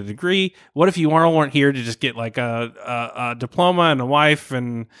did to get a degree? What if you all weren't here to just get, like, a diploma and a wife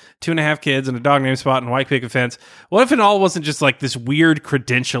and 2.5 kids and a dog named Spot and a white picket fence? What if it all wasn't just, like, this weird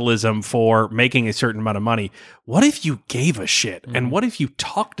credentialism for making a certain amount of money? What if you gave a shit? And what if you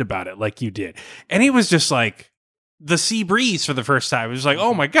talked about it like you did? And he was just like, the sea breeze for the first time. It was like,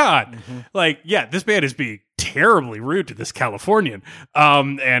 oh my God. Like, yeah, this man is being terribly rude to this Californian.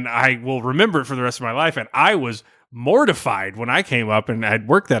 And I will remember it for the rest of my life. And I was mortified when I came up and I'd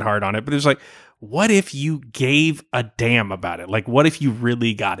worked that hard on it. But it was like, what if you gave a damn about it? Like, what if you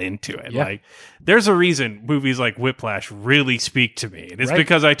really got into it? Yeah. Like, there's a reason movies like Whiplash really speak to me. And it's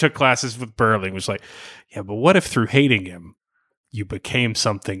because I took classes with Berling, which was like, yeah, but what if through hating him, you became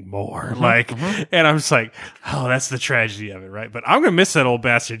something more? And I'm just like, oh, that's the tragedy of it, right? But I'm going to miss that old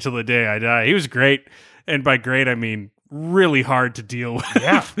bastard till the day I die. He was great. And by great, I mean really hard to deal with.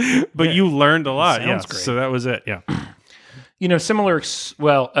 Yeah. But you learned a lot. Sounds great. So that was it. Yeah. Similar,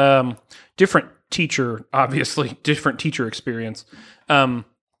 different teacher, obviously, different teacher experience. I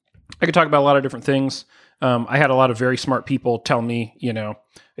could talk about a lot of different things. I had a lot of very smart people tell me,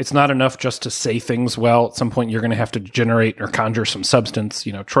 it's not enough just to say things well. At some point, you're going to have to generate or conjure some substance.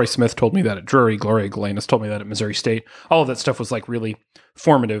 Troy Smith told me that at Drury. Gloria Galanis told me that at Missouri State. All of that stuff was, like, really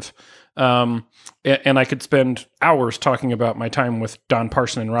formative. And I could spend hours talking about my time with Don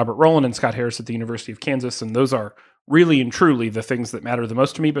Parson and Robert Rowland and Scott Harris at the University of Kansas. And those are really and truly the things that matter the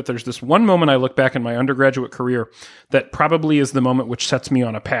most to me. But there's this one moment I look back in my undergraduate career that probably is the moment which sets me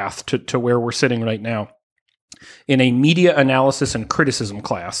on a path to where we're sitting right now. In a media analysis and criticism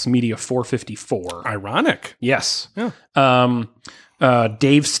class, Media 454. Ironic. Yes. Yeah.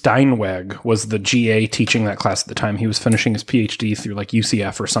 Dave Steinweg was the GA teaching that class at the time. He was finishing his PhD through like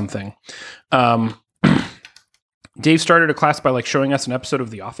UCF or something. Dave started a class by like showing us an episode of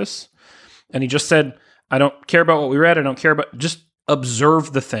The Office. And he just said, I don't care about what we read. I don't care about, just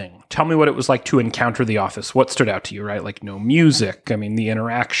observe the thing. Tell me what it was like to encounter The Office. What stood out to you, right? Like no music. I mean, the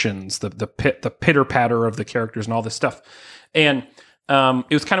interactions, the pitter patter of the characters and all this stuff. And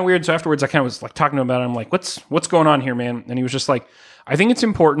it was kind of weird. So afterwards, I kind of was like talking to him about it. I'm like, what's going on here, man? And he was just like, I think it's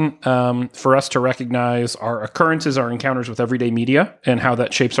important for us to recognize our occurrences, our encounters with everyday media, and how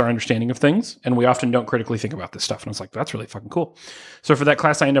that shapes our understanding of things. And we often don't critically think about this stuff. And I was like, that's really fucking cool. So for that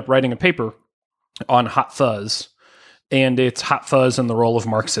class, I ended up writing a paper on Hot Fuzz. And it's Hot Fuzz and the role of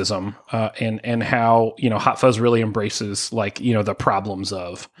Marxism, and how, Hot Fuzz really embraces like, the problems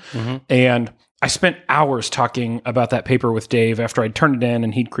of. Mm-hmm. And I spent hours talking about that paper with Dave after I'd turned it in,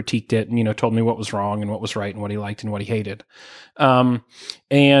 and he'd critiqued it and, told me what was wrong and what was right and what he liked and what he hated.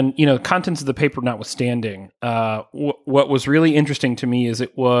 Contents of the paper notwithstanding, what was really interesting to me is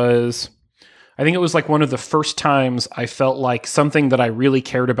I think it was like one of the first times I felt like something that I really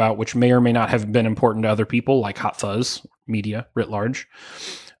cared about, which may or may not have been important to other people, like Hot Fuzz, media writ large,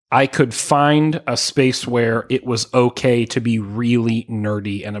 I could find a space where it was okay to be really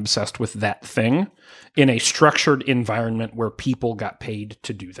nerdy and obsessed with that thing in a structured environment where people got paid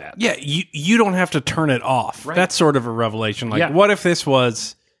to do that. Yeah, you don't have to turn it off. Right. That's sort of a revelation. Like, what if this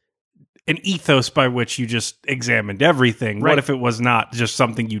was an ethos by which you just examined everything? Right. What if it was not just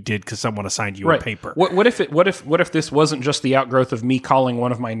something you did because someone assigned you a paper? What if this wasn't just the outgrowth of me calling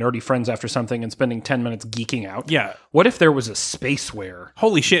one of my nerdy friends after something and spending 10 minutes geeking out? Yeah. What if there was a space where,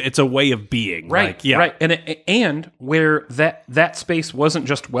 holy shit, it's a way of being. Right. Like, yeah. Right. And where that space wasn't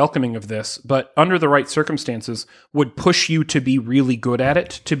just welcoming of this, but under the right circumstances would push you to be really good at it,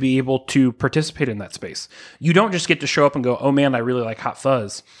 to be able to participate in that space. You don't just get to show up and go, oh man, I really like Hot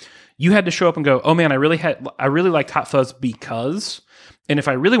Fuzz. You had to show up and go, oh man, I really liked Hot Fuzz because, and if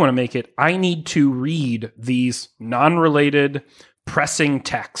I really want to make it, I need to read these non-related pressing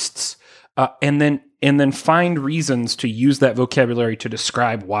texts, and then find reasons to use that vocabulary to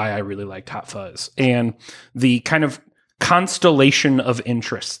describe why I really liked Hot Fuzz. And the kind of constellation of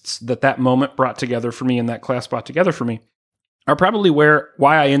interests that moment brought together for me and that class brought together for me are probably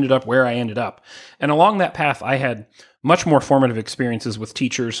why I ended up where I ended up. And along that path, I had much more formative experiences with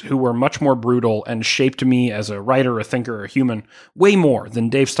teachers who were much more brutal and shaped me as a writer, a thinker, a human, way more than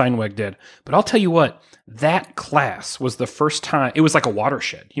Dave Steinweg did. But I'll tell you what, that class was the first time, it was like a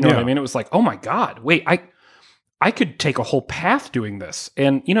watershed. You know what I mean? It was like, oh my God, wait, I could take a whole path doing this.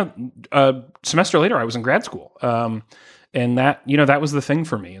 And, a semester later, I was in grad school. And that was the thing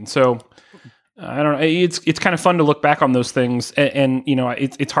for me. And so I don't know. It's kind of fun to look back on those things, and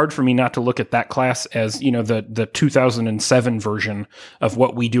it's hard for me not to look at that class as the 2007 version of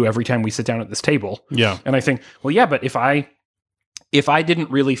what we do every time we sit down at this table. Yeah, and I think, well, yeah, but if I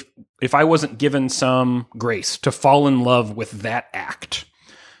wasn't given some grace to fall in love with that act,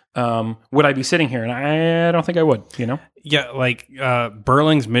 would I be sitting here? And I don't think I would. Yeah, like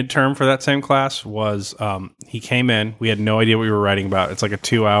Berling's midterm for that same class was he came in. We had no idea what we were writing about. It's like a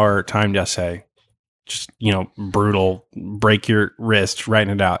 2-hour timed essay. Just, brutal, break your wrist,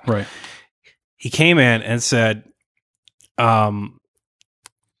 writing it out. Right. He came in and said,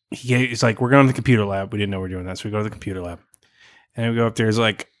 he's like, we're going to the computer lab. We didn't know we were doing that. So we go to the computer lab. And we go up there. He's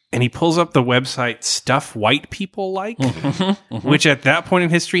like, and he pulls up the website Stuff White People Like, which at that point in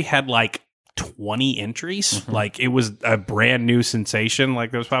history had like 20 entries. Mm-hmm. Like it was a brand new sensation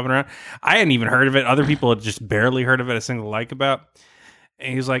like that was popping around. I hadn't even heard of it. Other people had just barely heard of it, a single like about.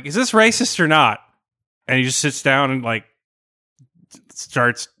 And he's like, is this racist or not? And he just sits down and like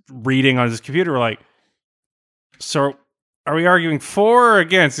starts reading on his computer. We're like, so are we arguing for or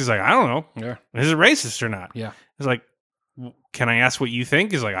against? He's like, I don't know. Yeah. Is it racist or not? Yeah. He's like, can I ask what you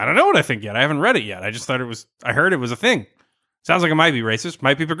think? He's like, I don't know what I think yet. I haven't read it yet. I just thought I heard it was a thing. Sounds like it might be racist,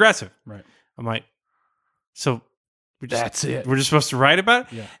 might be progressive. Right. I'm like, so that's it. We're just supposed to write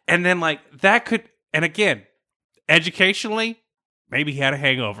about it? Yeah. And then like that could, and again, educationally, maybe he had a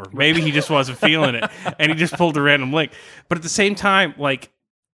hangover. Maybe he just wasn't feeling it. And he just pulled a random link. But at the same time, like,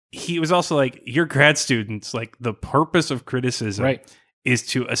 he was also like, you're grad students. Like, the purpose of criticism is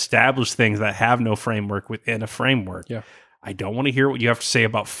to establish things that have no framework within a framework. Yeah. I don't want to hear what you have to say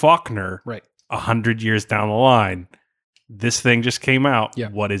about Faulkner 100 years down the line. this thing just came out. Yeah.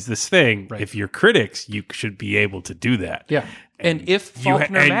 What is this thing? Right. If you're critics, you should be able to do that. Yeah. And if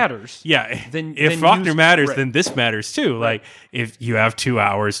Faulkner matters, then Faulkner matters, then this matters too. Like if you have 2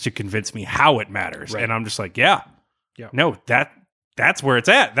 hours to convince me how it matters, and I'm just like, no, that's where it's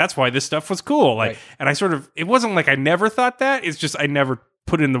at. That's why this stuff was cool. Like, and I sort of, it wasn't like I never thought that. It's just I never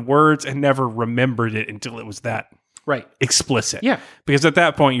put in the words and never remembered it until it was that explicit. Yeah, because at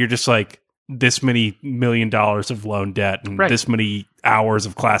that point you're just like, this many $1 million of loan debt and this many hours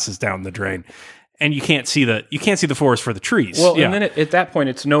of classes down the drain. And you can't see the forest for the trees. Well, and then at that point,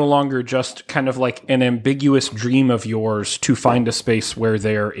 it's no longer just kind of like an ambiguous dream of yours to find a space where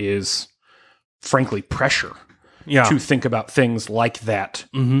there is, frankly, pressure to think about things like that,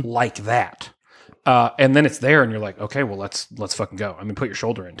 and then it's there, and you're like, okay, well, let's fucking go. I mean, put your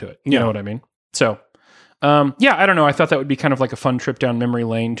shoulder into it. You know what I mean? So. I don't know. I thought that would be kind of like a fun trip down memory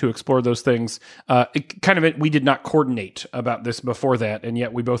lane to explore those things. We did not coordinate about this before that, and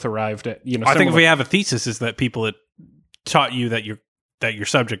yet we both arrived at, I think if we have a thesis is that people had taught you that your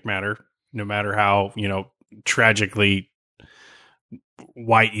subject matter, no matter how, tragically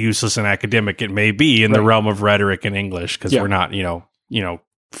white, useless, and academic it may be in the realm of rhetoric and English, because we're not,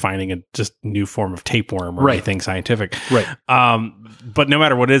 finding a just new form of tapeworm or anything scientific. Right. But no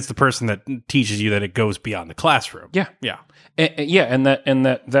matter what it is, the person that teaches you that it goes beyond the classroom. Yeah. Yeah. And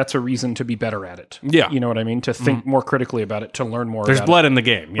that's a reason to be better at it. Yeah. You know what I mean? To think more critically about it, to learn more There's about blood it. in the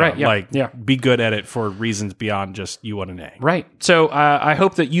game. Right. Yeah. Be good at it for reasons beyond just you want an A. Right. So I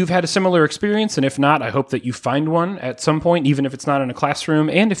hope that you've had a similar experience. And if not, I hope that you find one at some point, even if it's not in a classroom.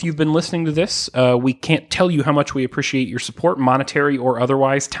 And if you've been listening to this, we can't tell you how much we appreciate your support, monetary or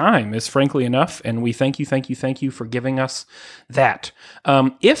otherwise. Time is frankly enough. And we thank you for giving us that.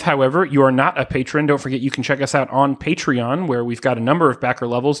 If, however, you are not a patron, don't forget you can check us out on Patreon, where we've got a number of backer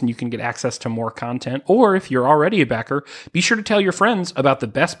levels and you can get access to more content. Or if you're already a backer, be sure to tell your friends about the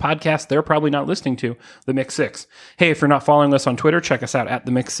best podcast they're probably not listening to, The Mix 6. Hey, if you're not following us on Twitter, check us out at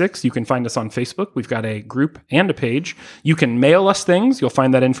The Mix 6. You can find us on Facebook. We've got a group and a page. You can mail us things. You'll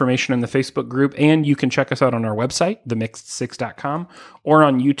find that information in the Facebook group, and you can check us out on our website, themix6.com, or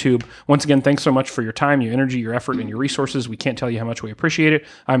on YouTube. Once again, thanks so much for your time, your energy, your effort, and your resources. We can't tell you how much we appreciate it.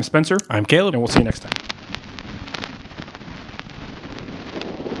 I'm Spencer. I'm Caleb. And we'll see you next time.